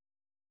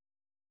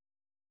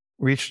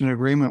reached an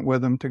agreement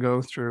with them to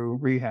go through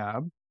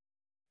rehab.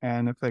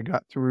 And if they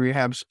got through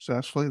rehab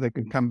successfully, they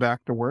could come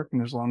back to work.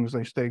 And as long as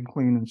they stayed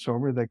clean and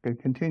sober, they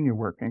could continue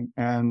working.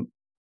 And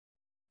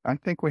I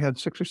think we had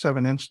 6 or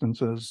 7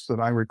 instances that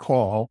I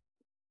recall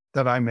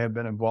that I may have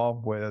been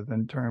involved with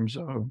in terms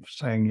of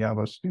saying, yeah,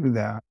 let's do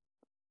that,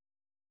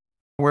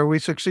 where we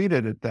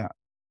succeeded at that.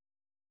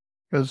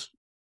 Because,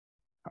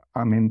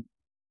 I mean,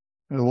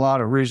 there's a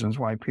lot of reasons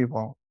why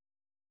people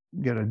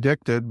get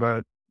addicted,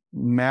 but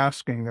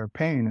masking their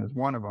pain is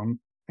one of them.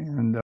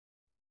 And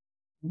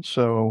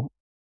so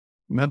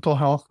mental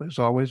health has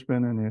always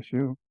been an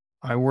issue.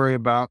 I worry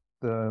about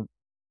the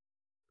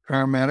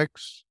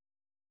paramedics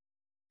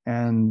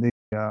and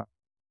the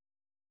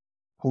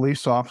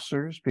police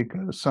officers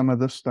because some of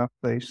the stuff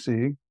they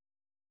see,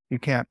 you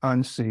can't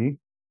unsee,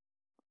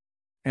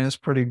 and it's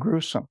pretty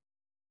gruesome.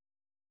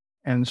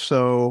 And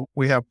so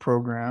we have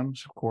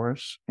programs, of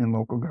course, in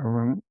local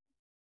government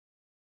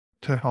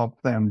to help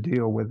them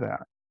deal with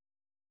that.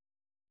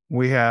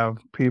 We have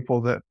people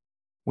that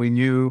we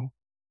knew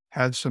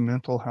had some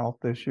mental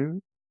health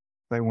issues.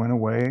 They went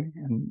away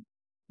and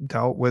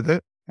dealt with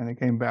it, and they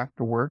came back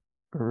to work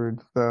for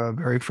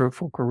very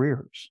fruitful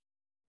careers.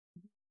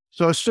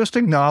 So it's just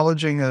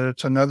acknowledging that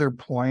it's another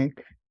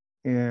plank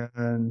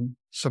in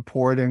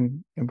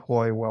supporting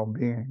employee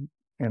well-being,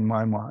 in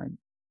my mind.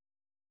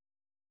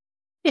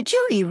 Did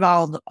you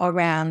evolve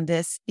around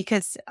this?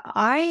 Because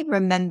I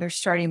remember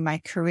starting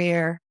my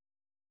career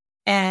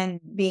and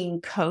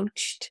being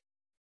coached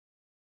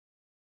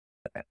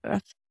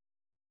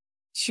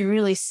to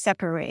really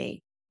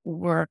separate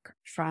work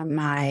from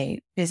my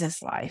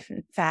business life.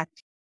 In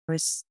fact,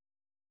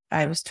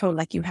 I was told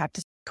like you have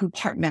to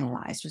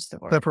compartmentalize was the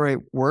word. Separate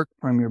work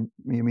from you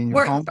mean your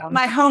work, home life?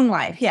 my home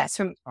life, yes,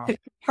 from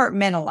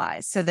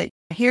compartmentalize so that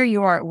here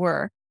you are at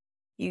work,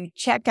 you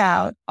check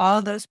out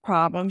all those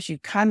problems, you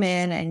come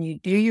in and you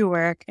do your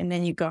work, and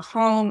then you go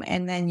home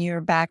and then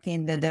you're back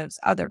into those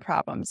other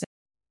problems.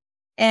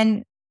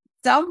 And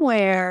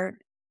somewhere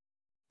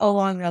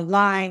along the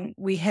line,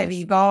 we have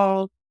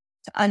evolved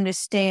to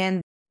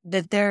understand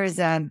that there is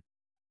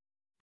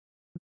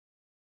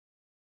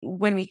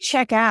when we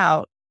check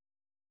out,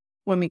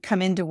 when we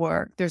come into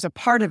work, there's a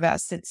part of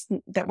us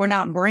that we're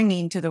not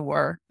bringing to the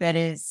work that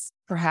is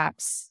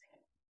perhaps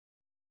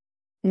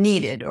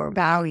needed or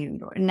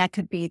valued, and that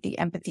could be the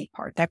empathy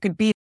part, that could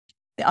be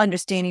the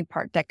understanding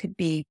part, that could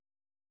be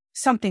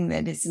something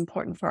that is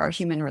important for our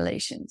human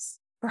relations,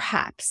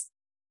 perhaps.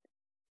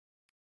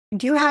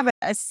 Do you have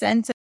a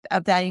sense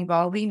of that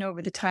evolving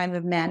over the time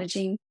of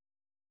managing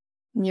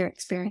in your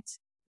experience?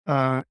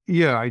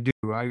 Yeah, I do.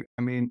 I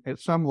mean, at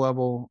some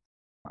level,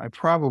 I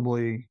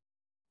probably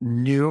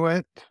knew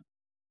it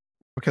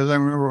because I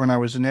remember when I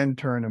was an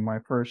intern in my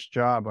first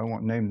job, I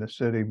won't name the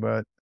city,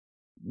 but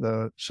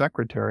the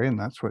secretary, and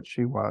that's what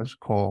she was,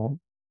 Cole,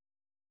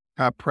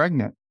 got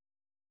pregnant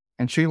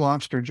and she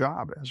lost her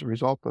job as a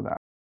result of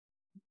that.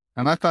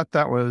 And I thought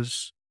that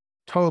was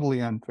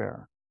totally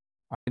unfair.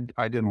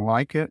 I didn't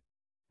like it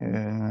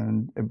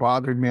and it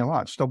bothered me a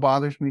lot. Still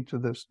bothers me to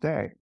this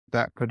day.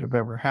 That could have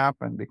ever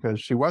happened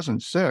because she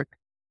wasn't sick.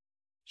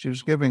 She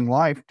was giving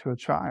life to a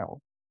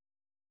child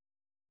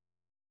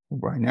who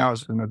by now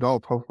is an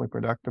adult, hopefully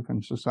productive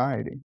in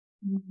society.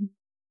 Mm-hmm.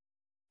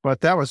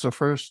 But that was the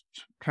first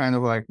kind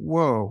of like,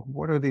 whoa,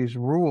 what are these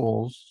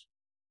rules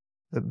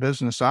that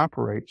business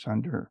operates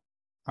under?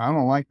 I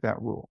don't like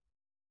that rule.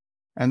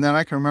 And then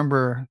I can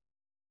remember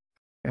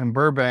in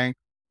Burbank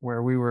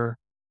where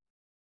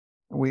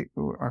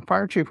our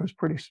fire chief was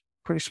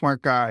pretty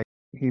smart guy.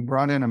 He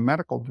brought in a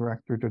medical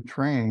director to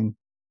train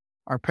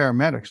our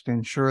paramedics to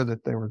ensure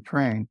that they were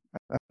trained,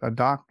 a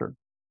doctor.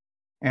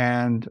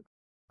 And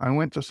I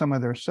went to some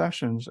of their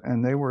sessions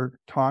and they were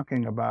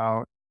talking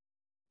about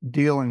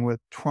dealing with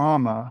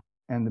trauma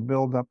and the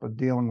buildup of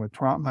dealing with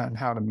trauma and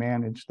how to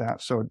manage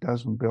that so it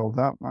doesn't build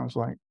up. And I was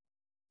like,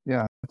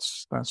 yeah,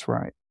 that's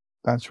right.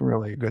 That's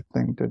really a good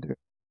thing to do.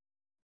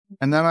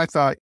 And then I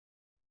thought,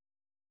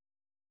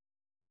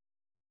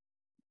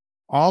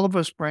 all of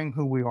us bring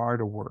who we are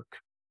to work.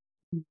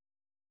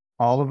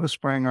 All of us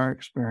bring our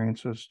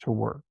experiences to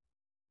work.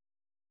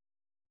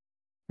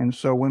 And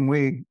so when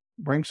we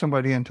bring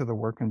somebody into the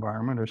work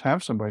environment or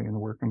have somebody in the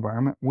work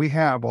environment, we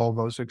have all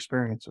those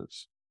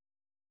experiences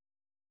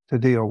to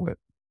deal with.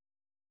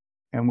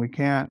 And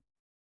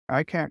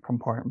I can't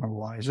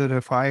compartmentalize it.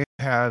 If I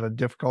had a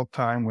difficult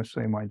time with,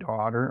 say,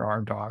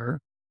 our daughter,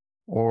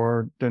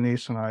 or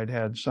Denise and I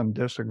had some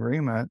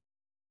disagreement,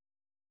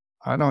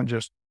 I don't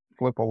just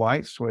flip a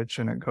light switch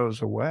and it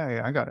goes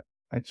away.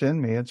 It's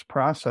in me. It's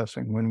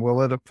processing. When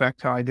will it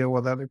affect how I deal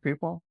with other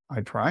people?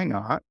 I try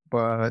not,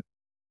 but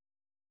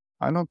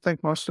I don't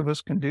think most of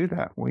us can do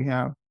that. We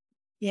are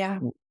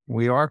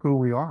who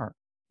we are.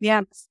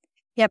 Yeah.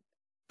 Yep.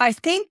 I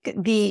think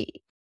the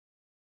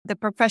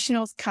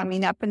professionals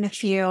coming up in the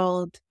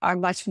field are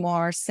much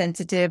more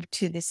sensitive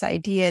to this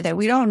idea that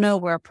we don't know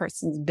where a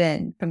person's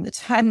been from the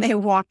time they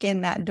walk in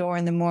that door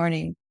in the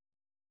morning.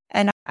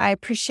 And I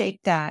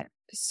appreciate that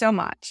so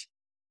much.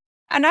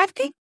 And I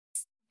think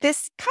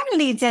this kind of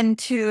leads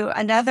into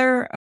a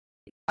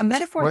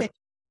metaphor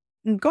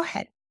go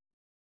ahead.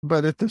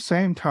 But at the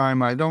same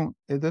time,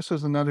 this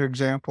is another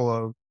example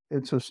of,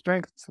 it's a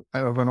strength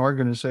of an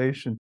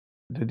organization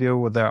to deal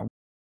with that.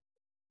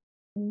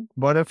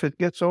 But if it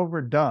gets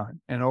overdone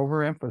and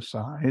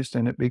overemphasized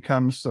and it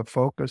becomes the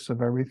focus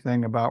of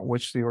everything about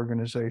which the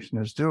organization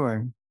is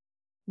doing,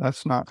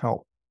 that's not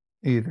help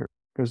either.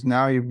 Because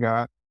now you've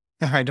got,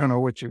 I don't know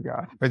what you've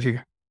got, but you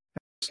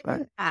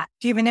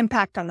have an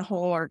impact on the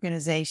whole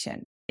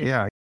organization.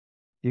 Yeah,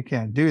 you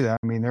can't do that.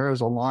 I mean, there is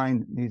a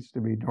line that needs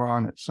to be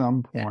drawn at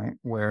some point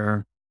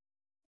where,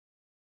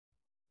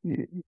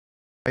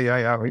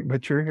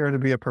 but you're here to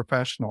be a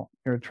professional.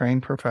 You're a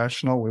trained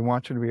professional. We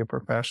want you to be a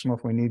professional.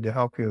 If we need to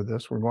help you with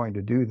this, we're going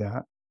to do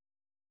that.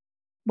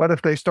 But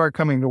if they start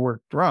coming to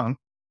work drunk,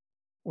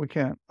 we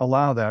can't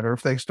allow that. Or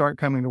if they start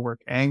coming to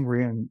work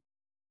angry and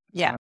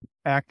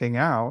acting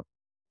out,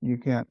 you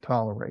can't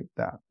tolerate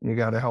that. You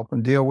got to help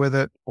them deal with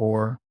it,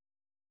 or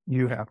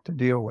you have to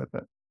deal with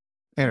it.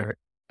 Anyway,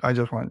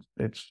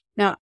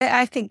 No,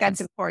 I think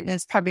that's important.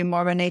 It's probably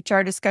more of an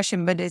HR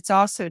discussion, but it's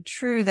also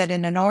true that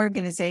in an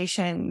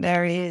organization,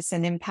 there is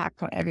an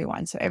impact on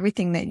everyone. So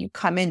everything that you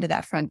come into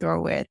that front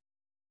door with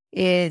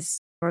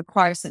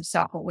requires some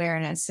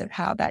self-awareness of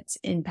how that's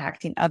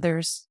impacting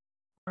others.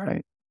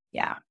 Right.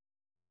 Yeah.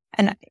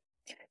 And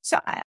so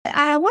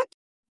I want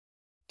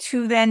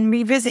to then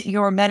revisit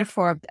your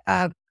metaphor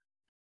of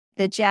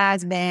the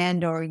jazz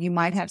band, or you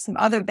might have some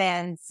other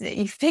bands that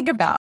you think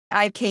about.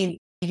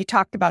 You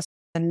talked about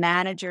the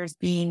managers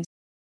being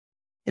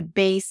the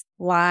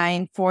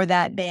baseline for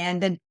that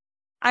band. And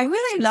I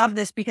really love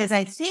this because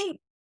I think,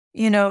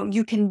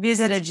 you can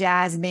visit a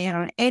jazz band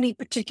on any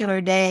particular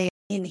day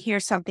and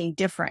hear something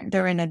different.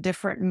 They're in a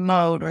different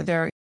mode, or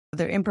they're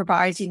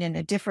improvising in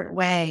a different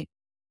way.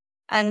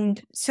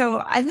 And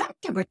so I'd like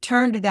to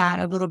return to that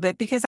a little bit,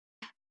 because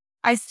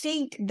I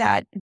think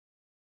that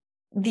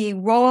the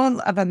role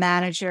of a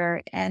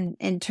manager, and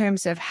in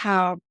terms of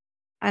how,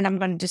 and I'm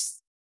going to just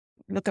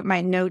look at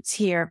my notes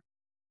here.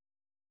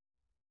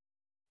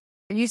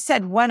 You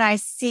said, when I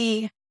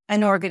see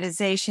an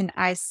organization,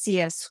 I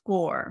see a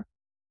score.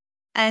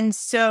 And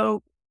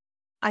so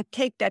I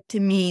take that to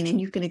mean, and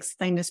you can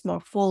explain this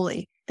more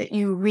fully, that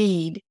you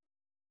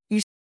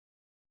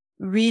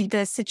read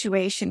the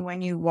situation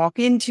when you walk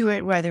into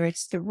it, whether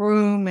it's the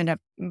room in an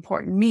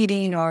important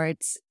meeting or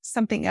it's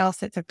something else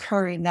that's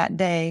occurring that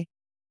day.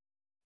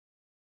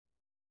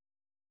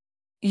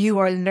 You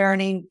are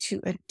learning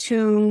to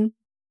attune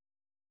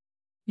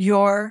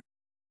your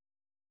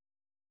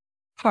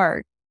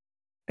part,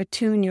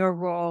 attune your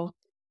role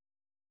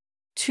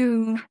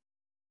to,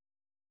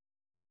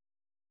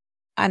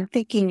 I'm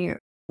thinking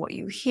what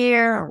you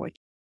hear or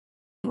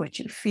what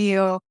you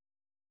feel.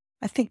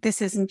 I think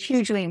this is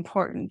hugely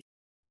important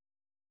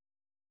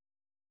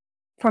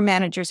for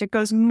managers. It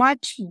goes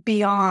much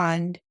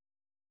beyond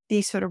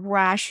the sort of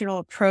rational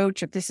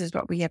approach of this is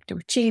what we have to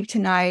achieve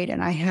tonight,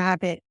 and I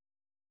have it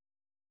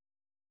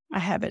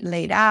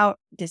laid out.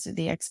 This is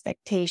the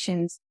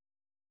expectations.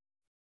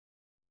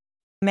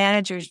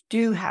 Managers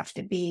do have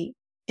to be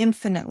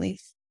infinitely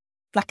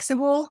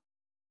flexible,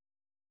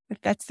 if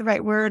that's the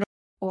right word,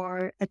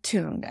 or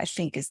attuned, I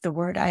think is the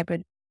word I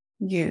would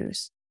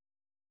use.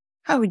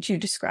 How would you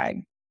describe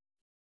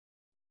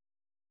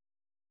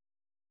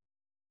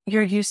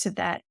your use of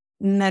that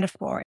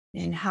metaphor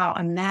and how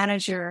a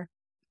manager?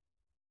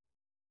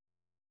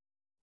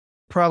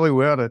 Probably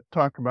we ought to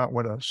talk about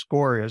what a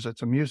score is.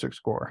 It's a music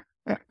score.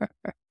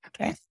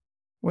 Okay.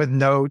 With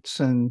notes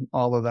and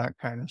all of that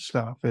kind of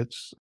stuff.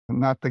 It's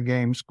not the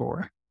game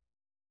score.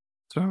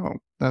 So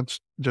that's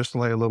just to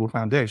lay a little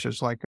foundation.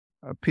 It's like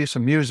a piece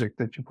of music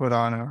that you put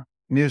on a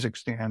music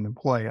stand and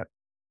play it.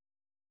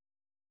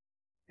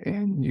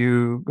 And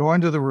you go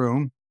into the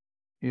room,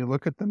 you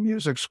look at the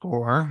music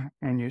score,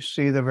 and you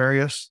see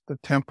the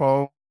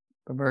tempo,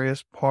 the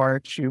various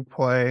parts you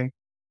play,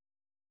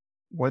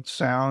 what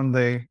sound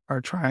they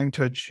are trying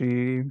to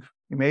achieve.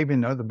 You may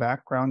even know the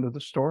background of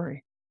the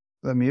story,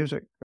 the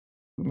music.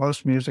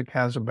 Most music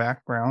has a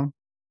background.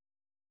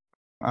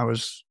 I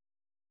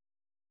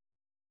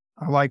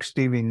like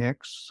Stevie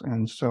Nicks,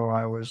 and so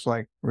I was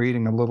like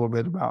reading a little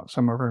bit about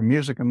some of her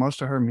music, and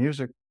most of her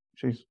music,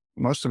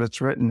 most of it's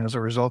written as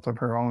a result of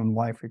her own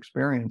life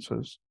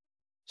experiences.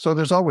 So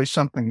there's always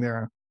something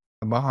there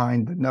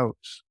behind the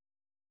notes.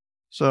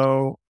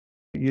 So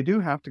you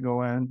do have to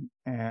go in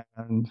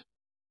and,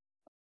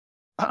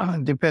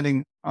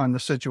 depending on the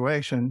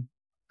situation,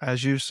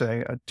 as you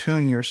say,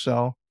 attune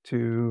yourself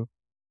to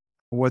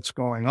what's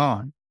going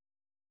on.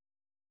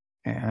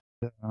 And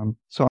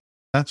so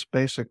that's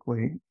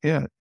basically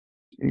it.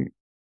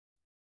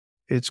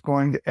 It's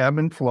going to ebb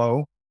and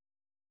flow.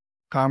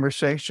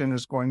 Conversation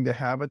is going to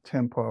have a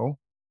tempo.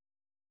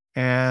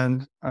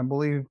 And I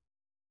believe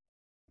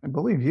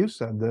you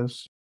said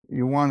this,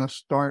 you want to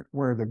start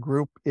where the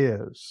group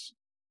is.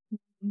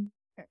 Mm-hmm.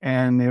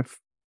 And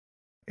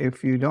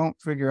if you don't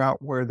figure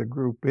out where the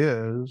group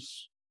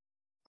is,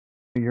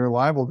 you're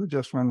liable to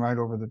just run right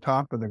over the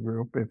top of the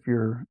group if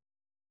you're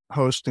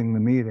hosting the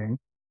meeting.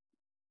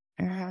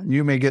 And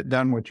you may get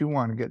done what you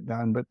want to get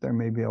done, but there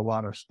may be a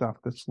lot of stuff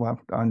that's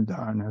left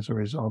undone as a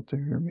result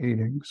of your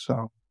meeting.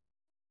 So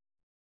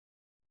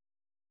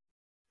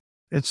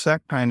it's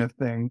that kind of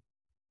thing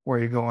where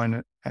you go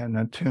in and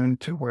attune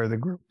to where the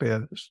group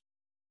is.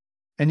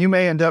 And you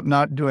may end up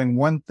not doing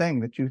one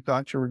thing that you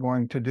thought you were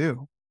going to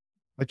do,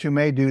 but you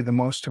may do the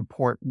most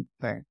important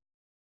thing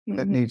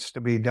that needs to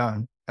be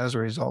done as a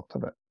result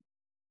of it.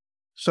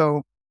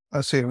 So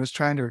let's see, I was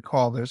trying to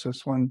recall there's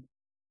this one.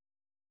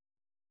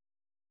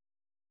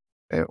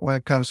 When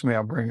it comes to me,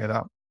 I'll bring it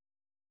up.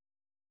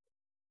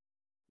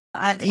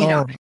 I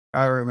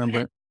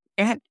remember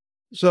it.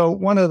 So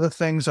one of the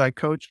things I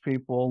coach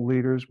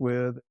leaders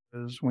with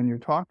is when you're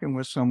talking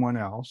with someone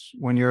else,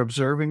 when you're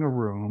observing a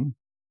room,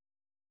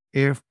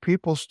 if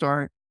people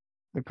start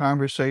the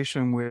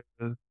conversation with,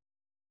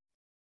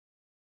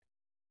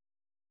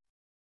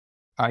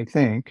 I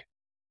think,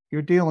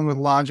 you're dealing with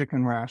logic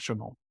and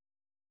rational.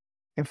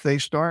 If they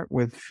start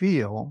with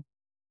feel,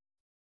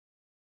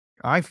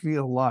 I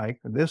feel like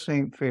this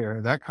ain't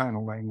fair, that kind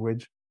of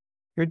language,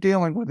 you're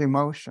dealing with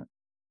emotion.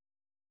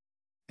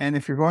 And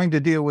if you're going to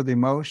deal with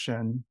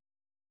emotion,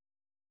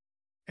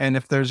 and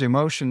if there's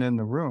emotion in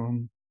the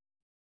room,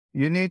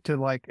 you need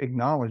to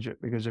acknowledge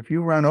it, because if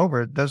you run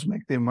over it, it doesn't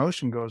make the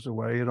emotion goes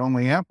away. It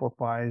only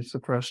amplifies the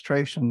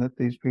frustration that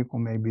these people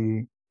may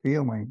be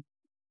feeling.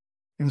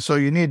 And so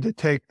you need to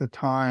take the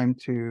time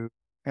to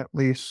at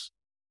least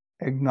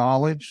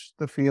acknowledge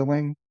the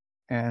feeling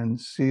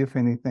and see if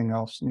anything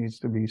else needs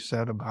to be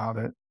said about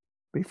it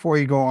before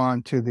you go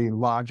on to the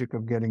logic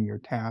of getting your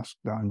task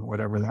done,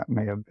 whatever that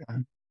may have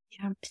been.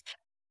 Yeah.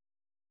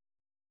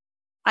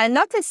 I'd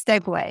love to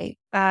segue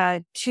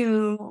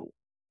to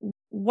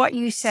what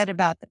you said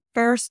about the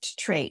first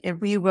trait,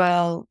 and we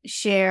will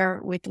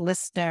share with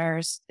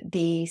listeners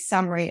the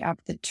summary of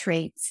the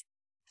traits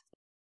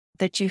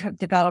that you have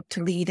developed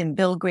to lead and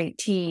build great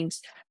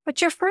teams.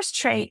 But your first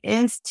trait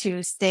is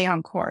to stay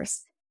on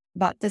course.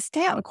 But to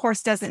stay on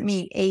course doesn't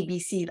mean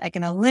ABC like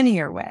in a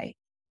linear way.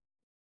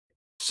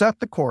 Set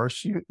the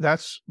course.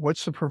 That's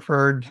what's the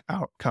preferred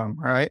outcome,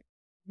 right?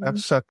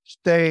 That's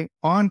stay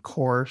on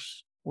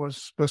course was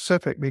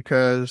specific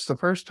because the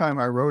first time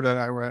I wrote it,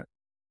 I wrote,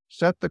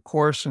 set the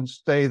course and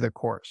stay the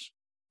course.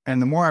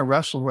 And the more I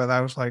wrestled with it,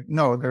 I was like,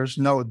 no, there's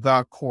no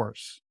the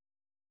course.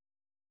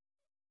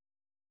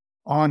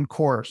 On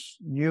course,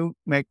 you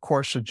make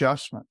course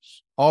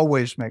adjustments.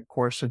 Always make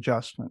course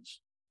adjustments.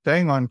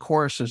 Staying on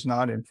course is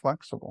not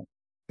inflexible.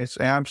 It's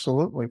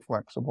absolutely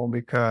flexible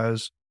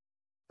because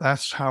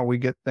that's how we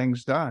get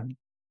things done.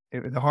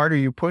 The harder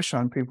you push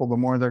on people, the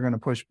more they're going to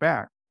push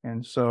back.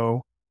 And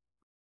so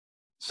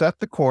set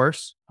the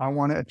course. I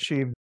want to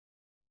achieve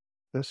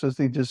this is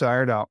the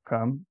desired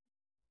outcome,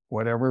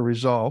 whatever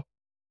result.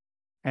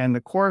 And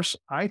the course,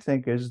 I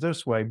think, is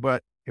this way.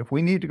 But if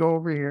we need to go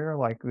over here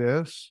like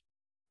this,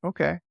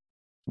 okay,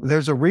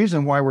 there's a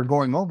reason why we're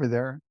going over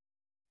there.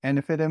 And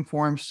if it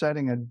informs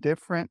setting a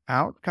different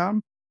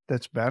outcome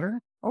that's better,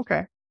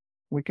 okay,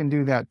 we can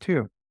do that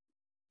too.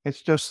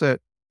 It's just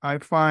that I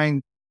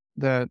find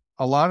that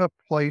a lot of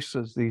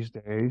places these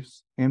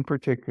days, in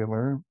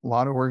particular, a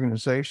lot of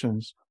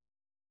organizations,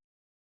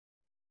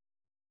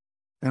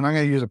 and I'm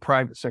going to use a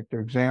private sector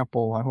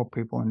example. I hope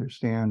people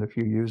understand if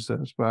you use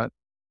this, but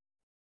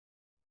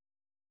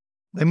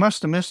they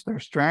must have missed their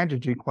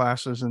strategy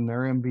classes in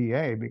their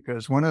MBA,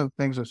 because one of the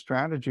things a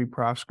strategy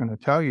prof's going to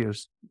tell you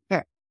is,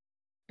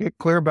 get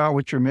clear about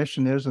what your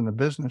mission is in the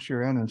business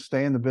you're in and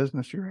stay in the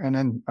business you're in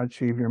and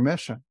achieve your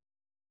mission.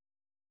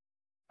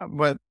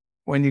 But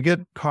when you get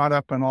caught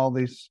up in all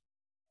these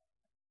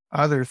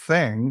other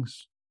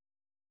things,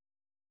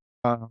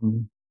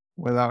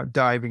 without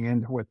diving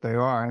into what they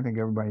are, I think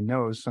everybody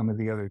knows some of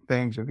the other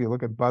things. If you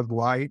look at Bud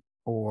Light,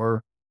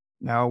 or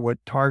now what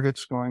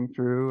Target's going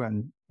through,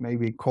 and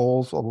maybe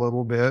Kohl's a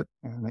little bit,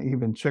 and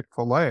even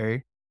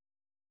Chick-fil-A,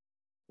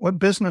 what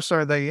business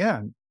are they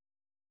in?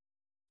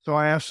 So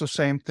I asked the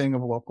same thing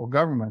of local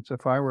governments.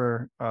 If I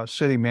were a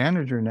city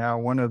manager now,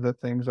 one of the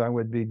things I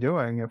would be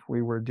doing if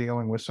we were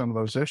dealing with some of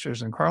those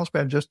issues, and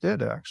Carlsbad just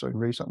did actually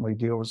recently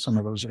deal with some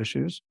of those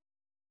issues,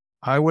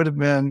 I would have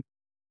been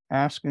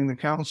asking the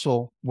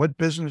council, what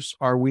business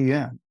are we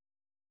in?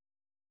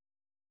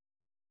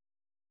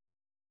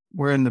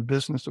 We're in the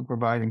business of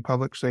providing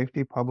public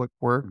safety, public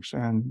works,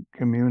 and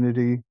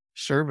community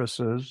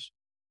services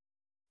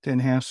to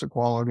enhance the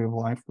quality of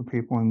life for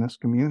people in this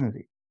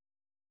community.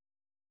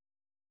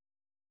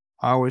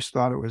 I always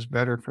thought it was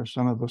better for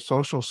some of the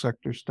social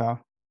sector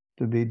stuff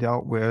to be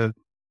dealt with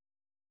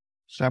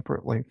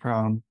separately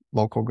from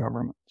local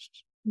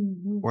governments.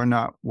 Mm-hmm. We're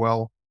not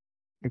well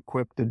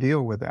equipped to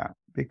deal with that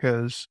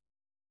because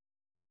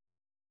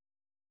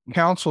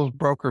councils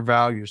broker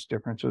values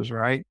differences,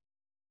 right?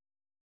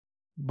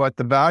 But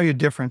the value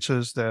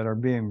differences that are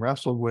being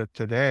wrestled with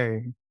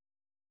today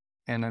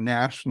in a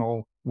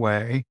national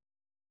way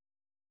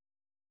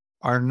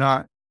are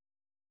not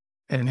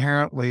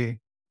inherently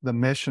the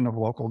mission of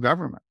local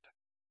government.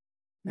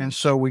 And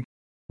so we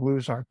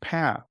lose our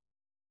path.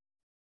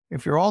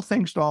 If you're all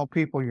things to all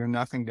people, you're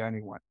nothing to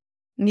anyone.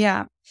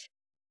 Yeah.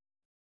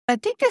 I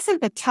think this is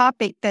a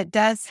topic that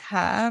does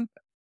have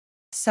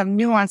some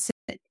nuance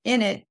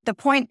in it. The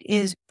point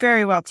is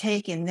very well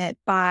taken that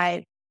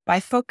by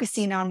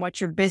focusing on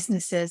what your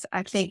business is,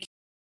 I think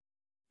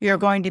you're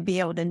going to be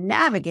able to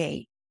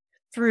navigate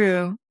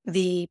through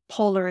the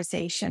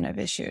polarization of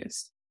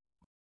issues.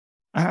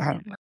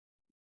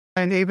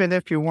 And even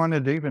if you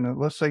wanted to,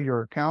 let's say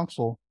you're a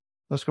council,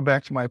 let's go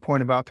back to my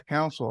point about the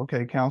council.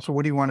 Okay, council,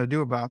 what do you want to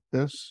do about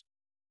this?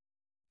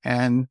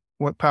 And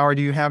what power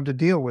do you have to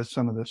deal with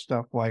some of this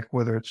stuff, like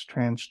whether it's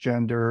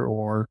transgender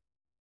or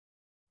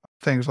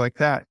things like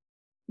that?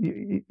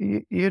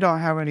 You don't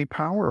have any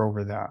power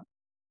over that.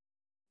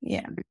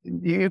 Yeah.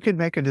 You could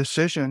make a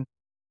decision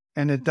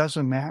and it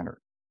doesn't matter.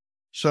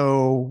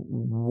 So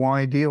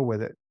why deal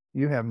with it?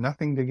 You have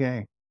nothing to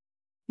gain.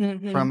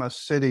 Mm-hmm. From a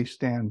city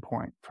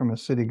standpoint, from a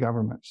city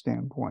government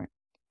standpoint,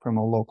 from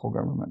a local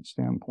government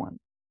standpoint.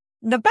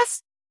 The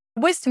best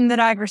wisdom that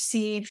I've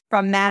received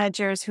from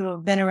managers who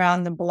have been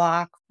around the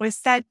block was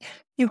that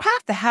you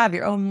have to have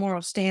your own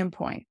moral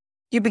standpoint.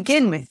 You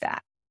begin with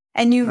that.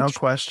 And no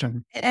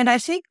question. And I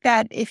think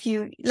that if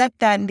you let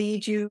that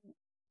lead you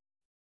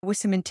with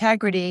some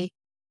integrity,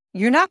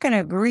 you're not going to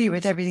agree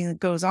with everything that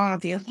goes on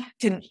at the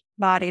elected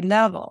body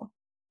level.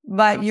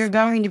 But you're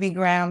going to be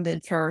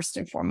grounded first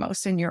and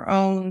foremost in your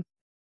own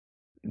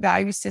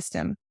value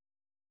system.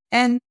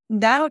 And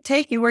that'll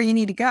take you where you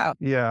need to go.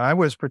 Yeah, I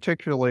was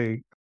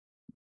particularly,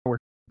 we're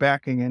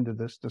backing into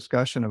this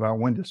discussion about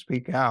when to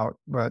speak out,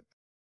 but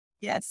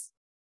yes,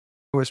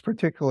 I was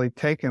particularly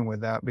taken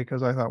with that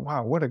because I thought,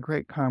 wow, what a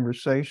great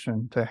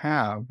conversation to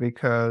have.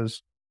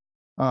 Because,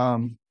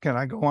 can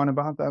I go on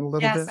about that a little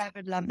bit? Yes, I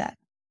would love that.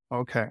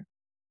 Okay.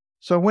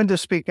 So when to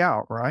speak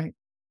out, right?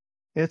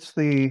 It's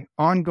the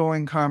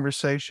ongoing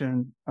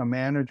conversation a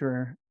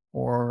manager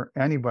or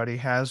anybody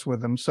has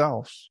with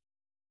themselves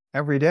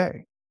every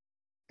day.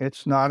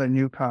 It's not a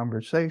new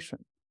conversation.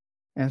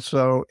 And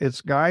so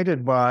it's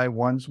guided by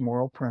one's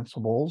moral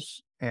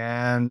principles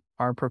and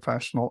our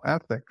professional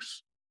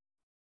ethics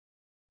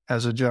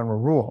as a general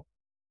rule.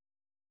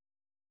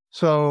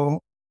 So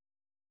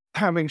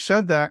having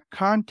said that,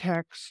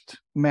 context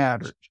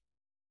matters.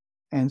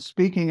 And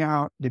speaking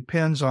out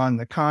depends on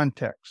the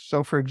context.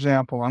 So, for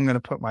example, I'm going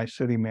to put my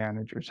city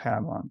manager's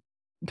hat on.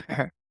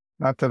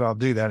 Not that I'll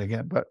do that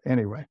again, but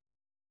anyway.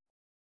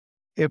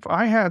 If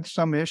I had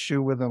some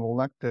issue with an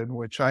elected,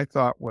 which I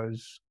thought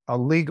was a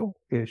legal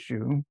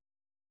issue,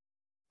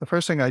 the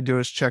first thing I do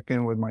is check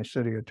in with my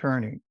city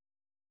attorney.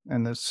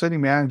 And the city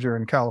manager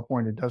in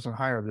California doesn't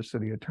hire the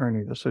city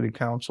attorney, the city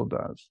council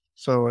does.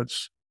 So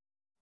it's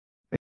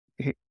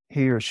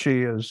he or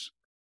she is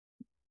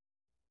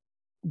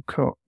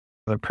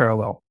the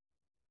parallel.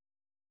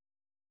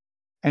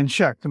 And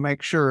check to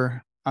make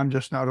sure I'm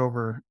just not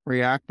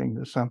overreacting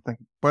to something.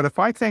 But if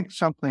I think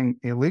something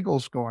illegal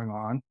is going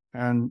on,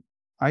 and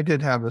I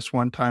did have this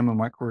one time in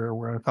my career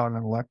where I thought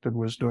an elected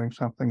was doing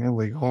something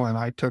illegal, and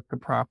I took the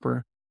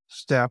proper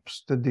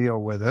steps to deal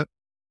with it.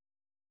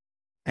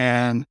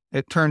 And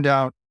it turned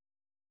out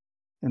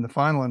in the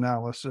final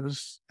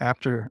analysis,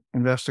 after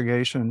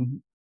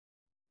investigation,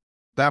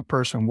 that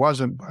person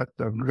wasn't, but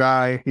the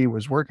guy he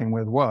was working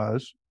with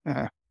was,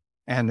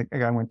 and the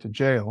guy went to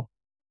jail.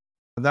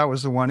 That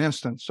was the one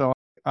instance. So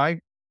I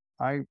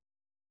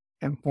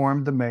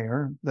informed the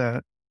mayor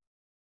that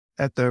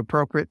at the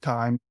appropriate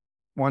time,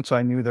 once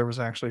I knew there was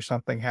actually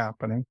something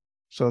happening,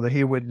 so that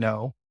he would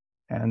know,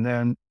 and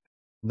then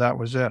that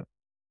was it.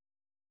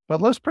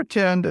 But let's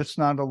pretend it's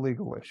not a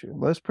legal issue.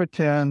 Let's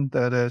pretend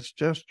that it's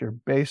just your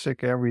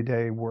basic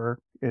everyday work.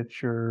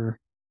 It's your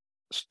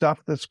stuff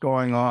that's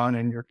going on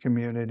in your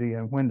community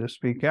and when to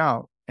speak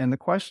out. And the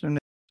question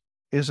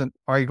isn't,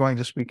 are you going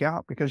to speak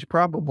out? Because you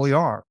probably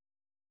are.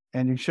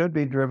 And you should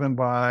be driven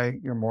by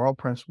your moral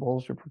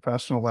principles, your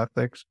professional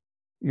ethics,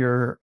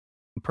 your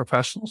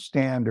professional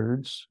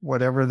standards,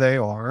 whatever they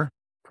are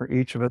for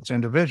each of us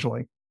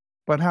individually.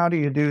 But how do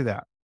you do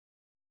that?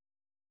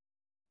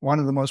 One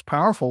of the most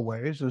powerful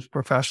ways is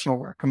professional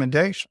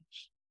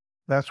recommendations.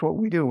 That's what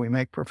we do. We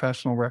make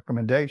professional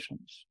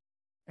recommendations.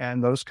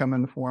 And those come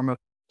in the form of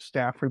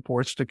staff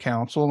reports to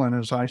council. And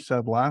as I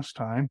said last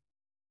time,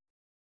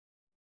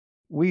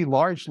 we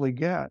largely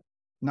get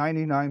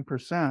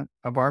 99%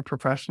 of our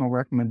professional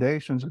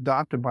recommendations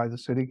adopted by the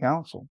city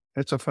council.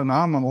 It's a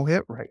phenomenal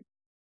hit rate.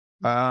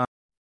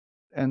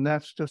 And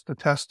that's just a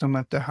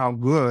testament to how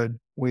good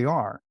we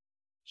are.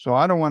 So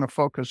I don't want to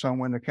focus on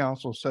when the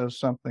council says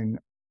something,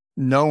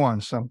 no on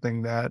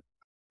something that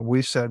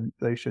we said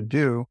they should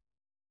do,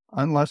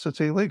 unless it's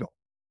illegal,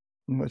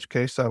 in which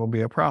case that'll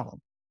be a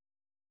problem.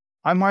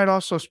 I might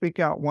also speak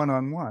out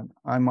one-on-one.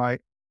 I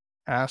might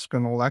ask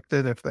an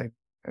elected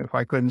if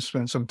I couldn't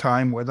spend some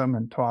time with them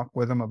and talk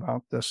with them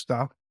about this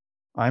stuff.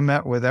 I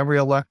met with every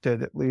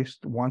elected at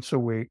least once a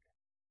week,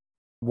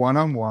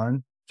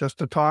 one-on-one, just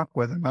to talk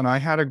with them. And I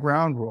had a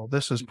ground rule.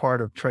 This is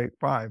part of trait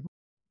 5,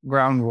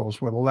 ground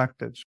rules with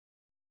electeds.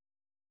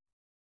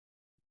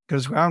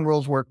 Because ground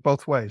rules work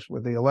both ways,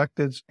 with the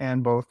electeds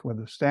and both with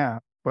the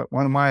staff. But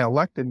one of my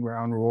elected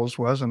ground rules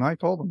was, and I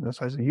told them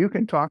this, I said, you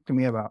can talk to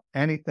me about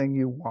anything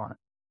you want,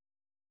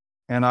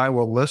 and I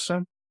will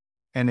listen.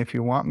 And if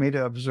you want me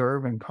to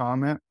observe and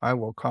comment, I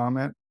will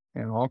comment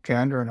in all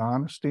candor and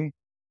honesty.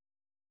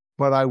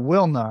 But I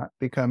will not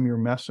become your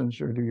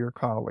messenger to your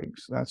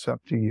colleagues. That's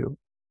up to you.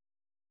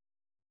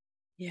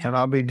 Yeah. And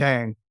I'll be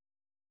danged,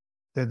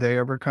 did they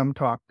ever come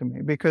talk to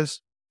me?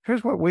 Because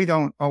here's what we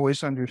don't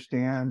always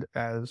understand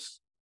as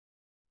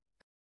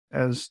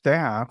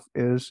staff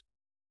is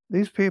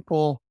these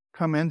people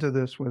come into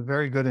this with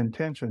very good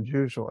intentions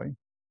usually.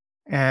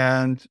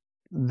 And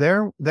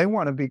they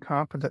want to be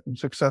competent and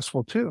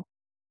successful too.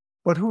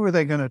 But who are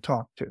they going to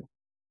talk to?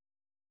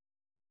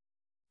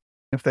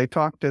 If they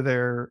talk to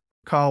their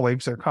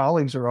colleagues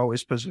are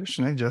always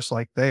positioning just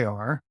like they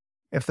are.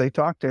 If they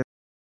talk to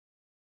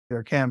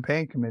their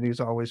campaign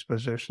committees, always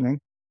positioning.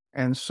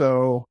 And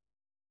so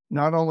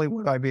not only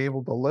would I be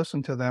able to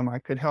listen to them, I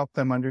could help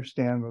them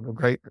understand with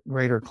a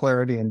greater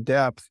clarity and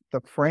depth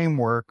the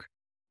framework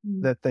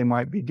that they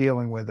might be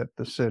dealing with at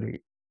the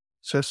city,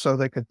 just so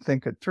they could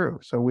think it through.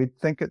 So we'd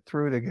think it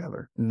through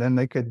together, and then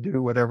they could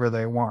do whatever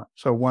they want.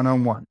 So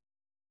one-on-one.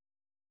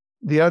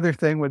 The other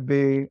thing would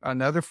be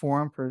another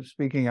forum for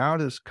speaking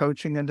out is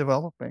coaching and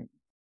developing.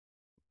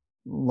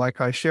 Like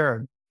I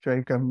shared,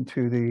 take them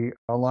to the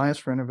Alliance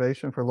for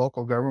Innovation for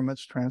Local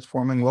Governments,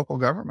 Transforming Local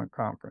Government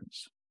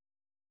Conference.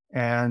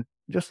 And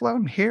just let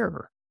them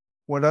hear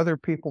what other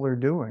people are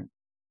doing.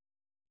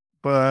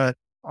 But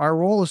our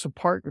role is a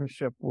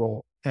partnership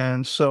role.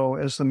 And so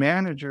as the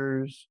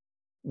managers,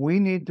 we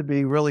need to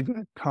be really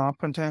good,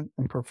 competent,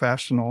 and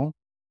professional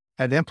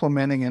at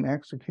implementing and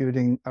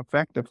executing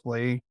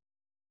effectively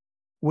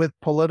with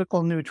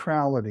political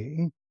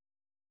neutrality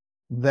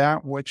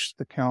that which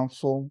the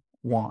council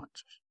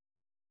wants.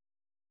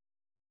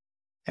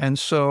 And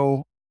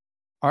so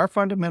our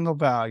fundamental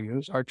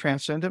values, our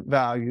transcendent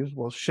values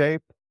will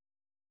shape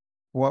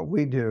what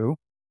we do.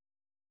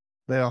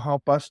 They'll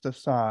help us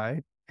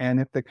decide. And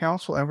if the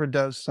council ever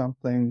does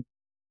something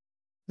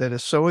that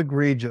is so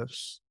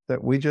egregious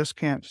that we just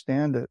can't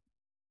stand it,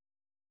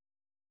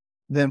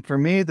 then for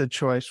me, the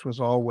choice was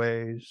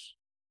always,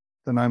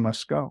 then I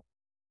must go.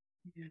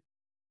 Yeah.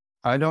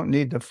 I don't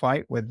need to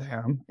fight with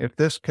them. If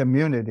this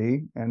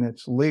community and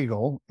it's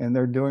legal and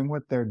they're doing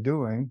what they're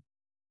doing,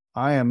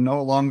 I am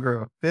no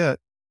longer a fit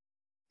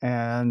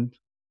and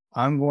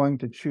I'm going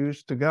to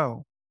choose to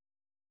go,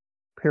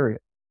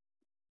 period.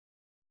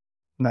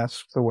 And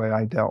that's the way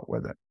I dealt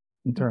with it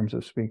in terms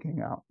of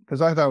speaking out,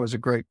 because I thought it was a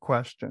great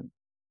question.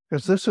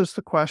 Because this is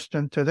the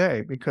question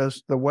today,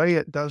 because the way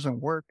it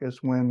doesn't work is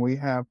when we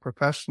have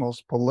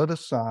professionals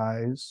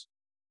politicize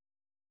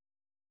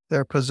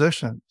their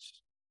positions.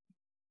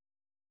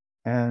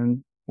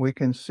 And we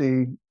can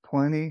see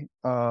plenty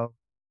of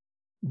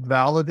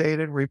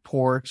validated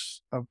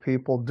reports of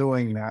people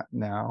doing that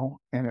now,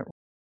 and it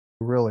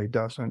really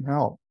doesn't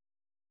help.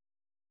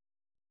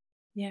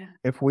 Yeah.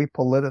 If we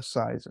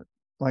politicize it.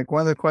 Like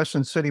one of the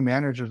questions city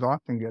managers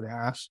often get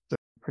asked,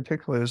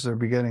 particularly as they're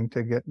beginning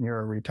to get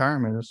near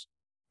retirement, is,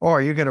 oh,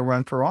 are you going to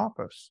run for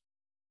office?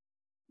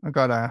 I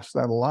got asked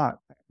that a lot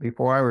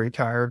before I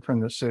retired from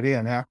the city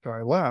and after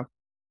I left.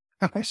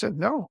 And I said,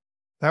 no,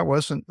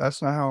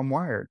 that's not how I'm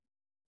wired.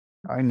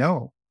 I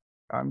know.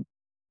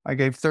 I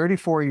gave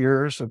 34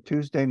 years of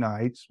Tuesday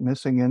nights,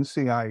 missing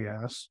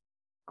NCIS,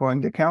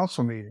 going to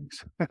council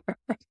meetings.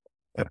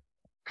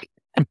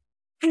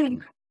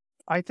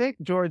 I think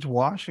George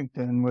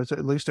Washington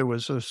at least it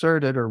was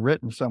asserted or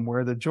written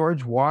somewhere, that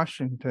George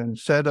Washington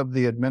said of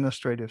the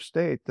administrative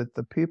state that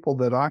the people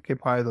that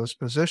occupy those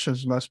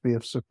positions must be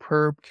of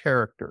superb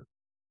character.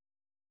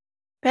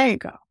 There you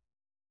go.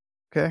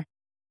 Okay.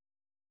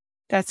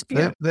 That's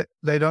beautiful.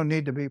 They don't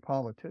need to be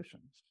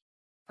politicians.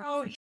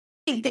 Oh,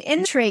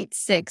 in trait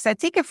 6, I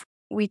think if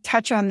we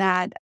touch on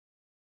that,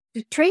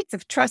 the traits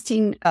of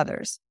trusting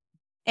others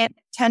and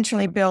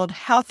potentially build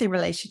healthy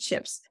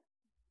relationships.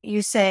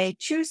 You say,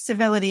 choose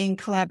civility and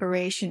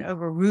collaboration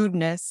over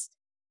rudeness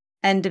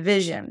and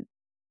division.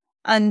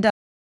 And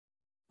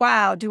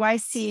wow, do I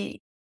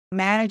see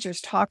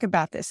managers talk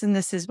about this, and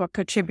this is what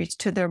contributes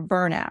to their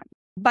burnout.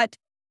 But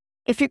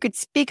if you could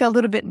speak a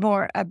little bit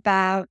more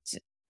about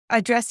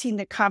addressing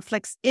the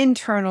conflicts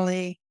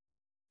internally,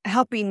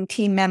 helping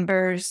team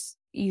members.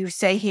 You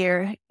say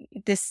here,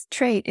 this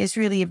trait is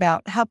really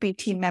about helping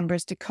team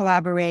members to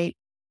collaborate,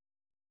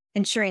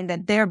 ensuring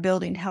that they're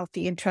building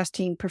healthy and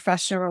trusting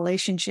professional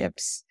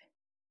relationships.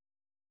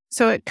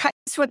 So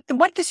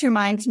what this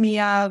reminds me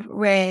of,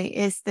 Ray,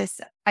 is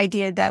this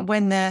idea that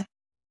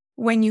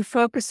when you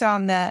focus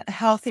on the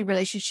healthy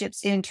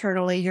relationships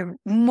internally, you're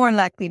more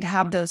likely to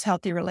have those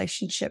healthy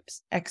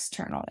relationships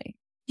externally.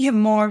 You have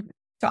more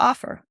to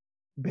offer.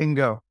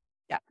 Bingo.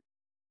 Yeah.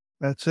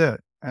 That's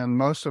it. And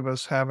most of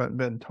us haven't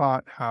been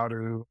taught how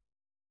to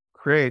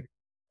create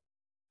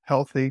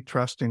healthy,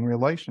 trusting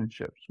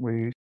relationships.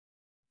 We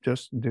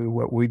just do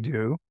what we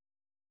do.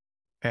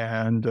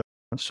 And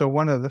so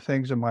one of the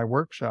things in my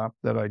workshop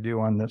that I do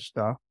on this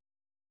stuff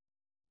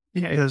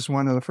is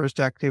one of the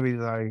first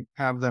activities I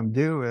have them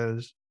do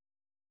is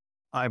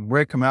I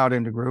break them out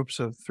into groups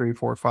of 3,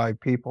 4, 5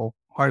 people,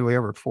 hardly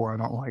ever 4. I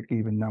don't like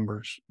even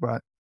numbers,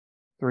 but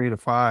 3 to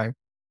 5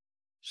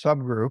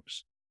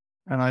 subgroups.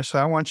 And I say,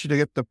 I want you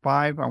to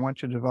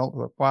develop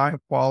the 5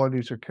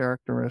 qualities or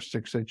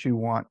characteristics that you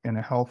want in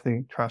a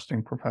healthy,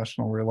 trusting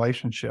professional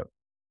relationship.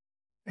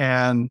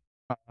 And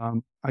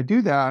I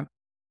do that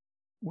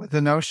with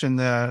the notion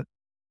that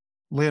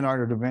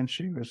Leonardo da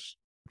Vinci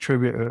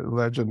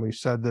allegedly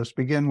said this,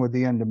 begin with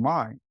the end in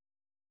mind.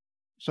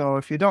 So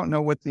if you don't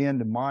know what the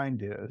end in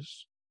mind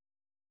is,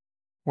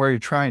 where you're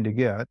trying to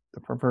get,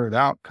 the preferred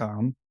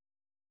outcome,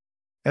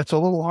 it's a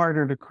little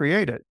harder to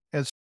create it.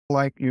 It's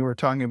like you were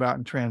talking about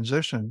in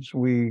transitions.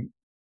 We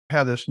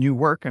have this new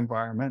work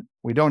environment.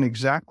 We don't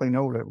exactly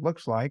know what it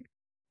looks like.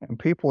 And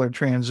people are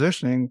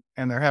transitioning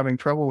and they're having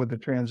trouble with the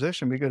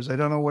transition because they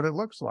don't know what it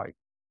looks like.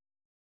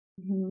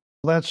 Mm-hmm.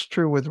 That's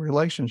true with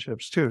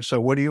relationships too.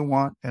 So what do you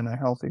want in a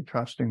healthy,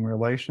 trusting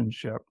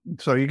relationship?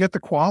 So you get the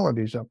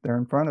qualities up there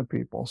in front of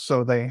people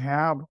so they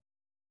have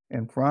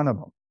in front of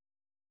them.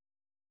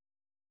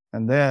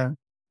 And then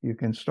you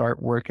can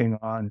start working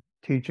on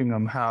teaching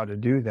them how to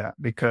do that,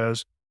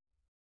 because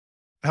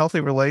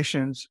healthy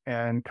relations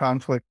and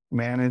conflict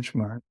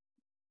management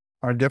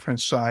are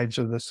different sides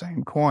of the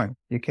same coin.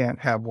 You can't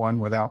have one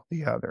without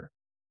the other.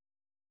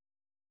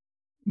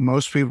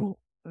 Most people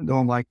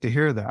don't like to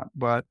hear that,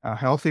 but a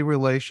healthy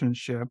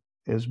relationship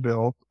is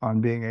built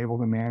on being able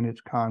to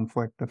manage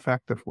conflict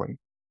effectively.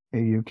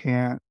 You're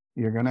going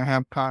to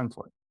have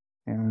conflict.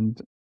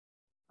 And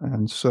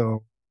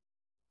so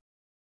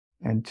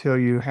until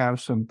you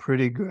have some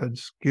pretty good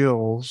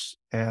skills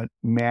at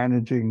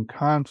managing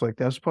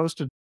conflict, as opposed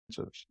to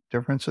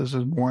differences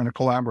is more in a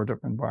collaborative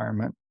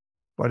environment.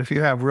 But if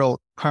you have real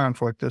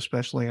conflict,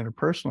 especially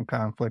interpersonal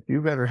conflict, you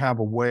better have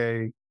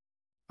a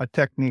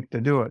technique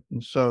to do it.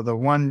 And so the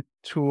one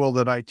tool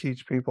that I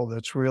teach people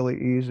that's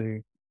really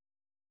easy,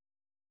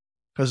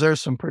 because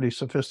there's some pretty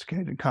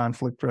sophisticated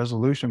conflict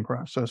resolution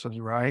processes,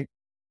 right?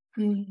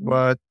 Mm-hmm.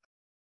 But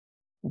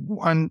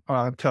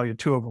I'll tell you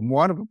 2 of them.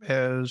 One of them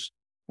is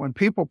when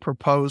people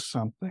propose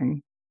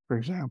something. For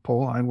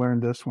example, I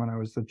learned this when I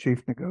was the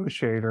chief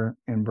negotiator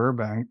in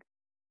Burbank.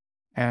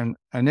 And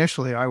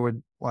initially I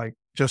would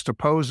just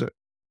oppose it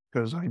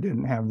because I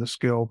didn't have the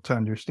skill to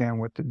understand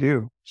what to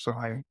do. So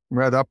I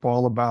read up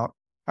all about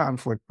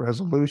conflict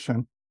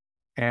resolution.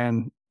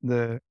 And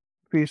the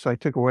piece I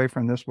took away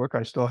from this book,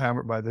 I still have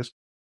it by this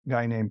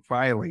guy named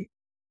Filey.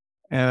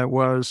 And it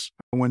was,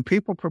 when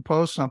people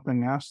propose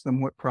something, ask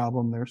them what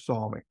problem they're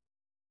solving.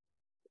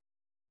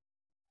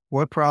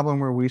 What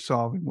problem are we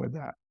solving with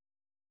that?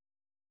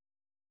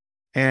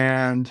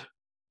 And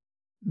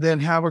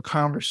then have a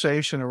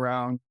conversation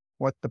around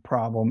what the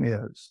problem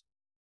is,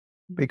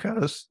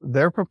 because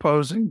they're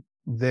proposing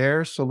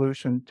their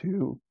solution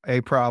to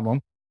a problem,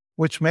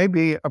 which may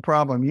be a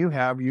problem you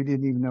have, you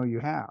didn't even know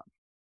you have.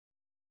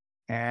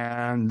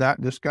 And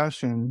that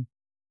discussion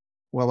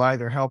will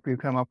either help you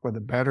come up with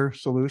a better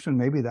solution.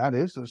 Maybe that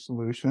is the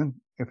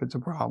solution if it's a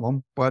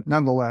problem, but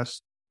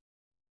nonetheless,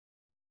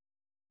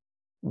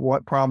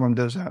 what problem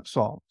does that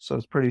solve? So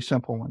it's a pretty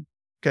simple one.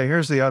 Okay,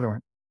 here's the other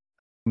one.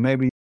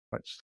 Maybe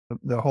it's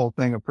the whole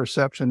thing of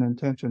perception,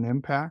 intention,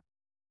 impact.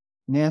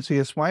 Nancy,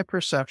 it's my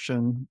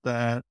perception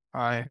that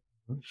I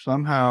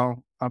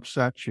somehow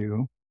upset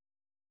you.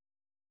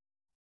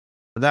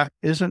 That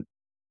isn't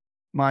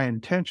my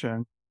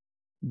intention,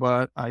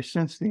 but I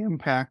sense the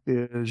impact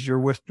is you're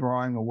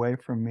withdrawing away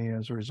from me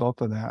as a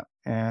result of that.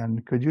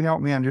 And could you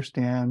help me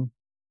understand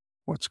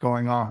what's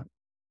going on?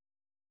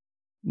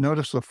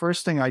 Notice the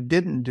first thing I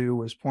didn't do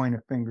was point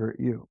a finger at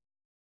you.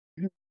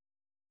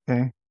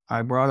 Okay.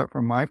 I brought it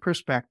from my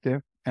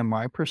perspective and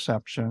my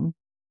perception.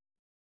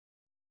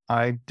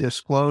 I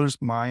disclosed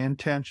my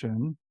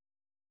intention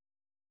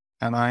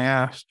and I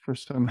asked for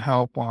some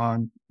help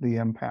on the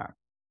impact.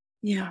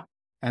 Yeah.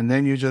 And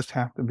then you just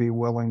have to be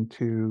willing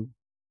to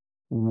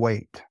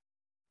wait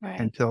Right.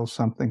 until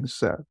something's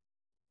said.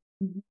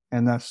 Mm-hmm.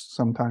 And that's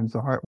sometimes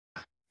the hard.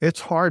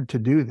 It's hard to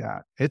do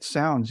that. It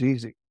sounds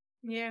easy.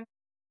 Yeah.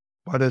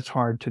 But it's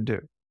hard to do.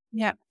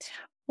 Yeah.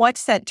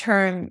 What's that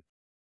term?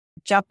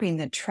 Jumping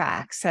the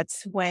tracks.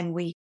 That's when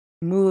we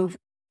move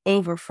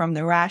over from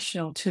the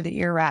rational to the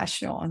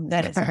irrational. And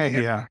that is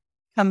yeah.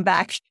 Come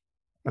back.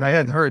 But I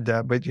hadn't heard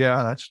that, but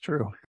yeah, that's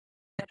true.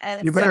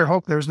 And you better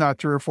hope there's not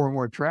 3 or 4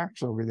 more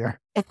tracks over there.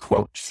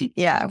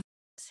 Yeah.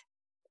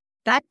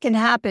 That can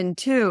happen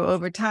too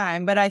over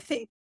time. But I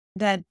think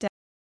that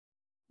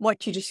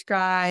what you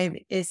describe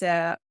is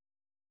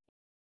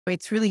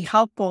it's really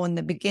helpful in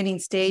the beginning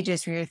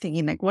stages where you're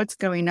thinking like, what's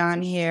going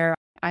on here?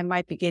 I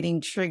might be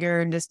getting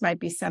triggered. This might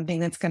be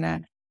something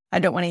I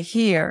don't want to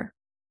hear.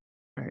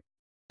 Right.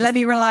 Let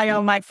me rely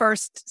on my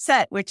first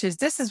set, which is,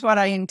 this is what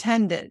I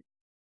intended.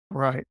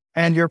 Right.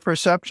 And your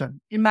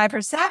perception. In my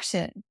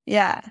perception.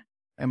 Yeah.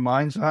 And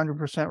mine's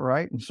 100%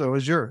 right. And so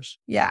is yours.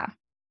 Yeah.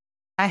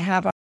 I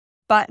have a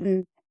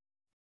button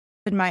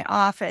in my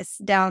office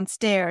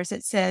downstairs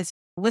that says,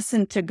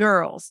 listen to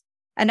girls.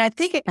 And I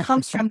think it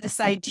comes from this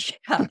idea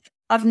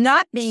of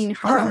not being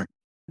heard,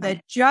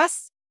 that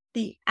just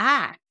the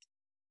act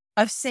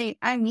of saying,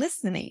 I'm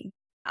listening.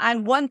 I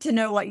want to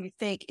know what you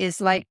think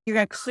is like, you're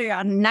going to clear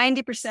out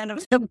 90%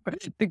 of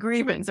the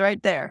grievance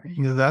right there.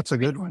 Yeah, that's a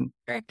good one.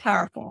 Very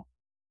powerful.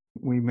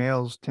 We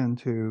males tend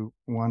to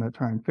want to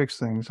try and fix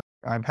things.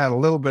 I've had a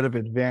little bit of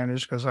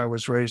advantage because I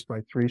was raised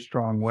by 3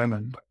 strong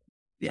women. But,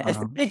 yeah, it's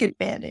a big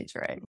advantage,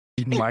 right?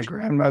 My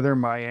grandmother,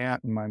 my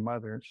aunt, and my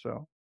mother.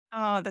 So.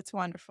 Oh, that's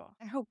wonderful.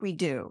 I hope we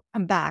do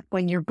come back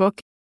when your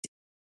book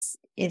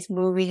is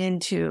moving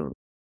into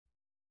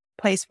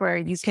a place where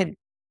you can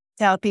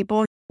tell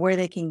people where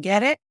they can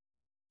get it,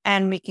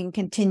 and we can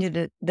continue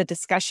the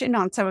discussion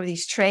on some of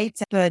these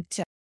traits. But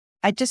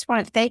I just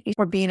want to thank you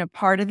for being a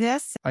part of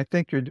this. I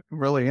think you're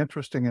really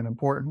interesting and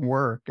important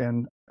work,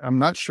 and I'm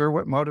not sure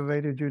what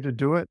motivated you to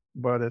do it,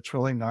 but it's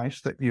really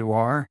nice that you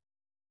are.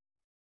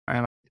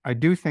 And I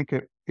do think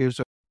it is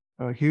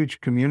a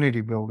huge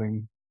community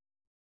building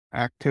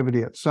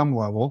activity at some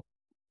level.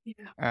 Yeah.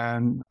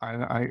 And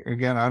I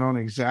again, I don't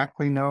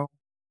exactly know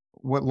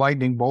what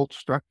lightning bolt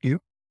struck you,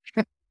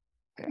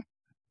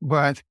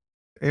 but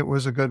it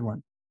was a good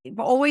one. I've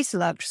always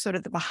loved sort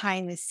of the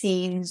behind the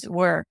scenes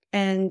work.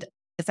 And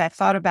as I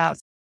thought about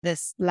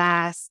this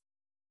last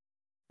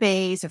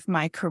phase of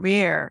my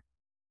career,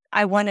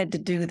 I wanted to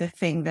do the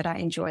thing that I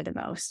enjoy the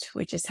most,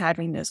 which is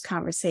having those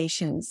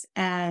conversations.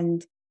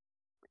 And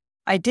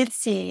I did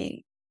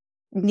see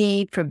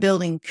need for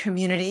building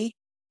community.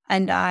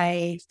 And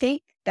I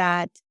think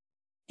that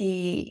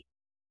the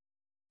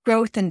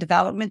growth and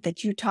development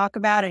that you talk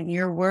about in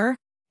your work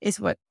is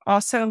what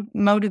also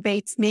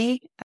motivates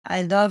me.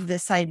 I love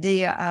this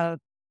idea of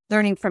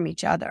learning from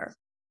each other.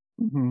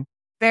 Mm-hmm.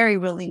 Very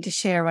willing to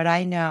share what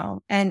I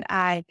know. And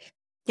I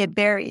get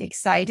very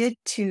excited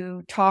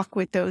to talk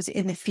with those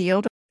in the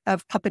field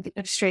of public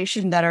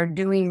administration that are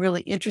doing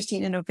really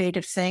interesting,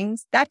 innovative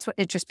things. That's what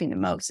interests me the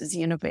most, is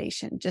the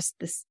innovation, just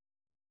this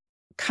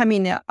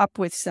coming up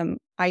with some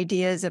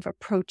ideas of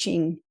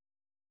approaching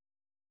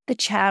the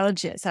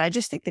challenges. I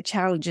just think the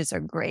challenges are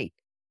great.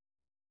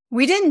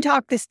 We didn't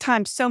talk this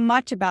time so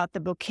much about the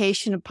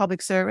vocation of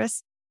public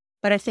service,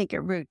 but I think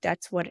at root,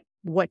 that's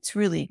what's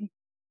really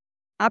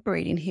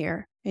operating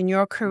here in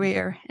your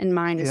career and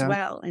mine as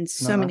well, and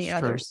so many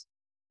others.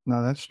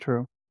 No, that's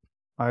true.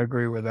 I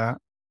agree with that.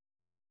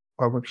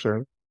 Public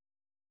service.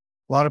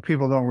 A lot of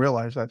people don't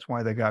realize that's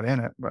why they got in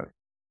it, but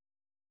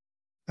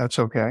that's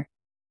okay.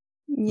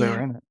 They're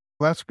Yeah. in it.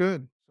 Well, that's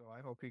good. So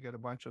I hope you get a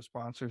bunch of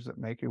sponsors that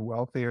make you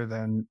wealthier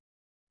than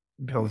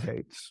Bill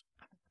Gates.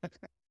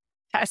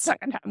 That's not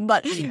going to happen,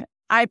 but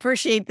I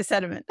appreciate the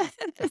sentiment.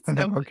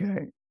 So,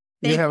 Okay.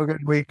 You have a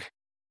good week.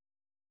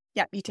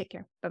 yeah, you take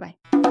care.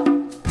 Bye-bye.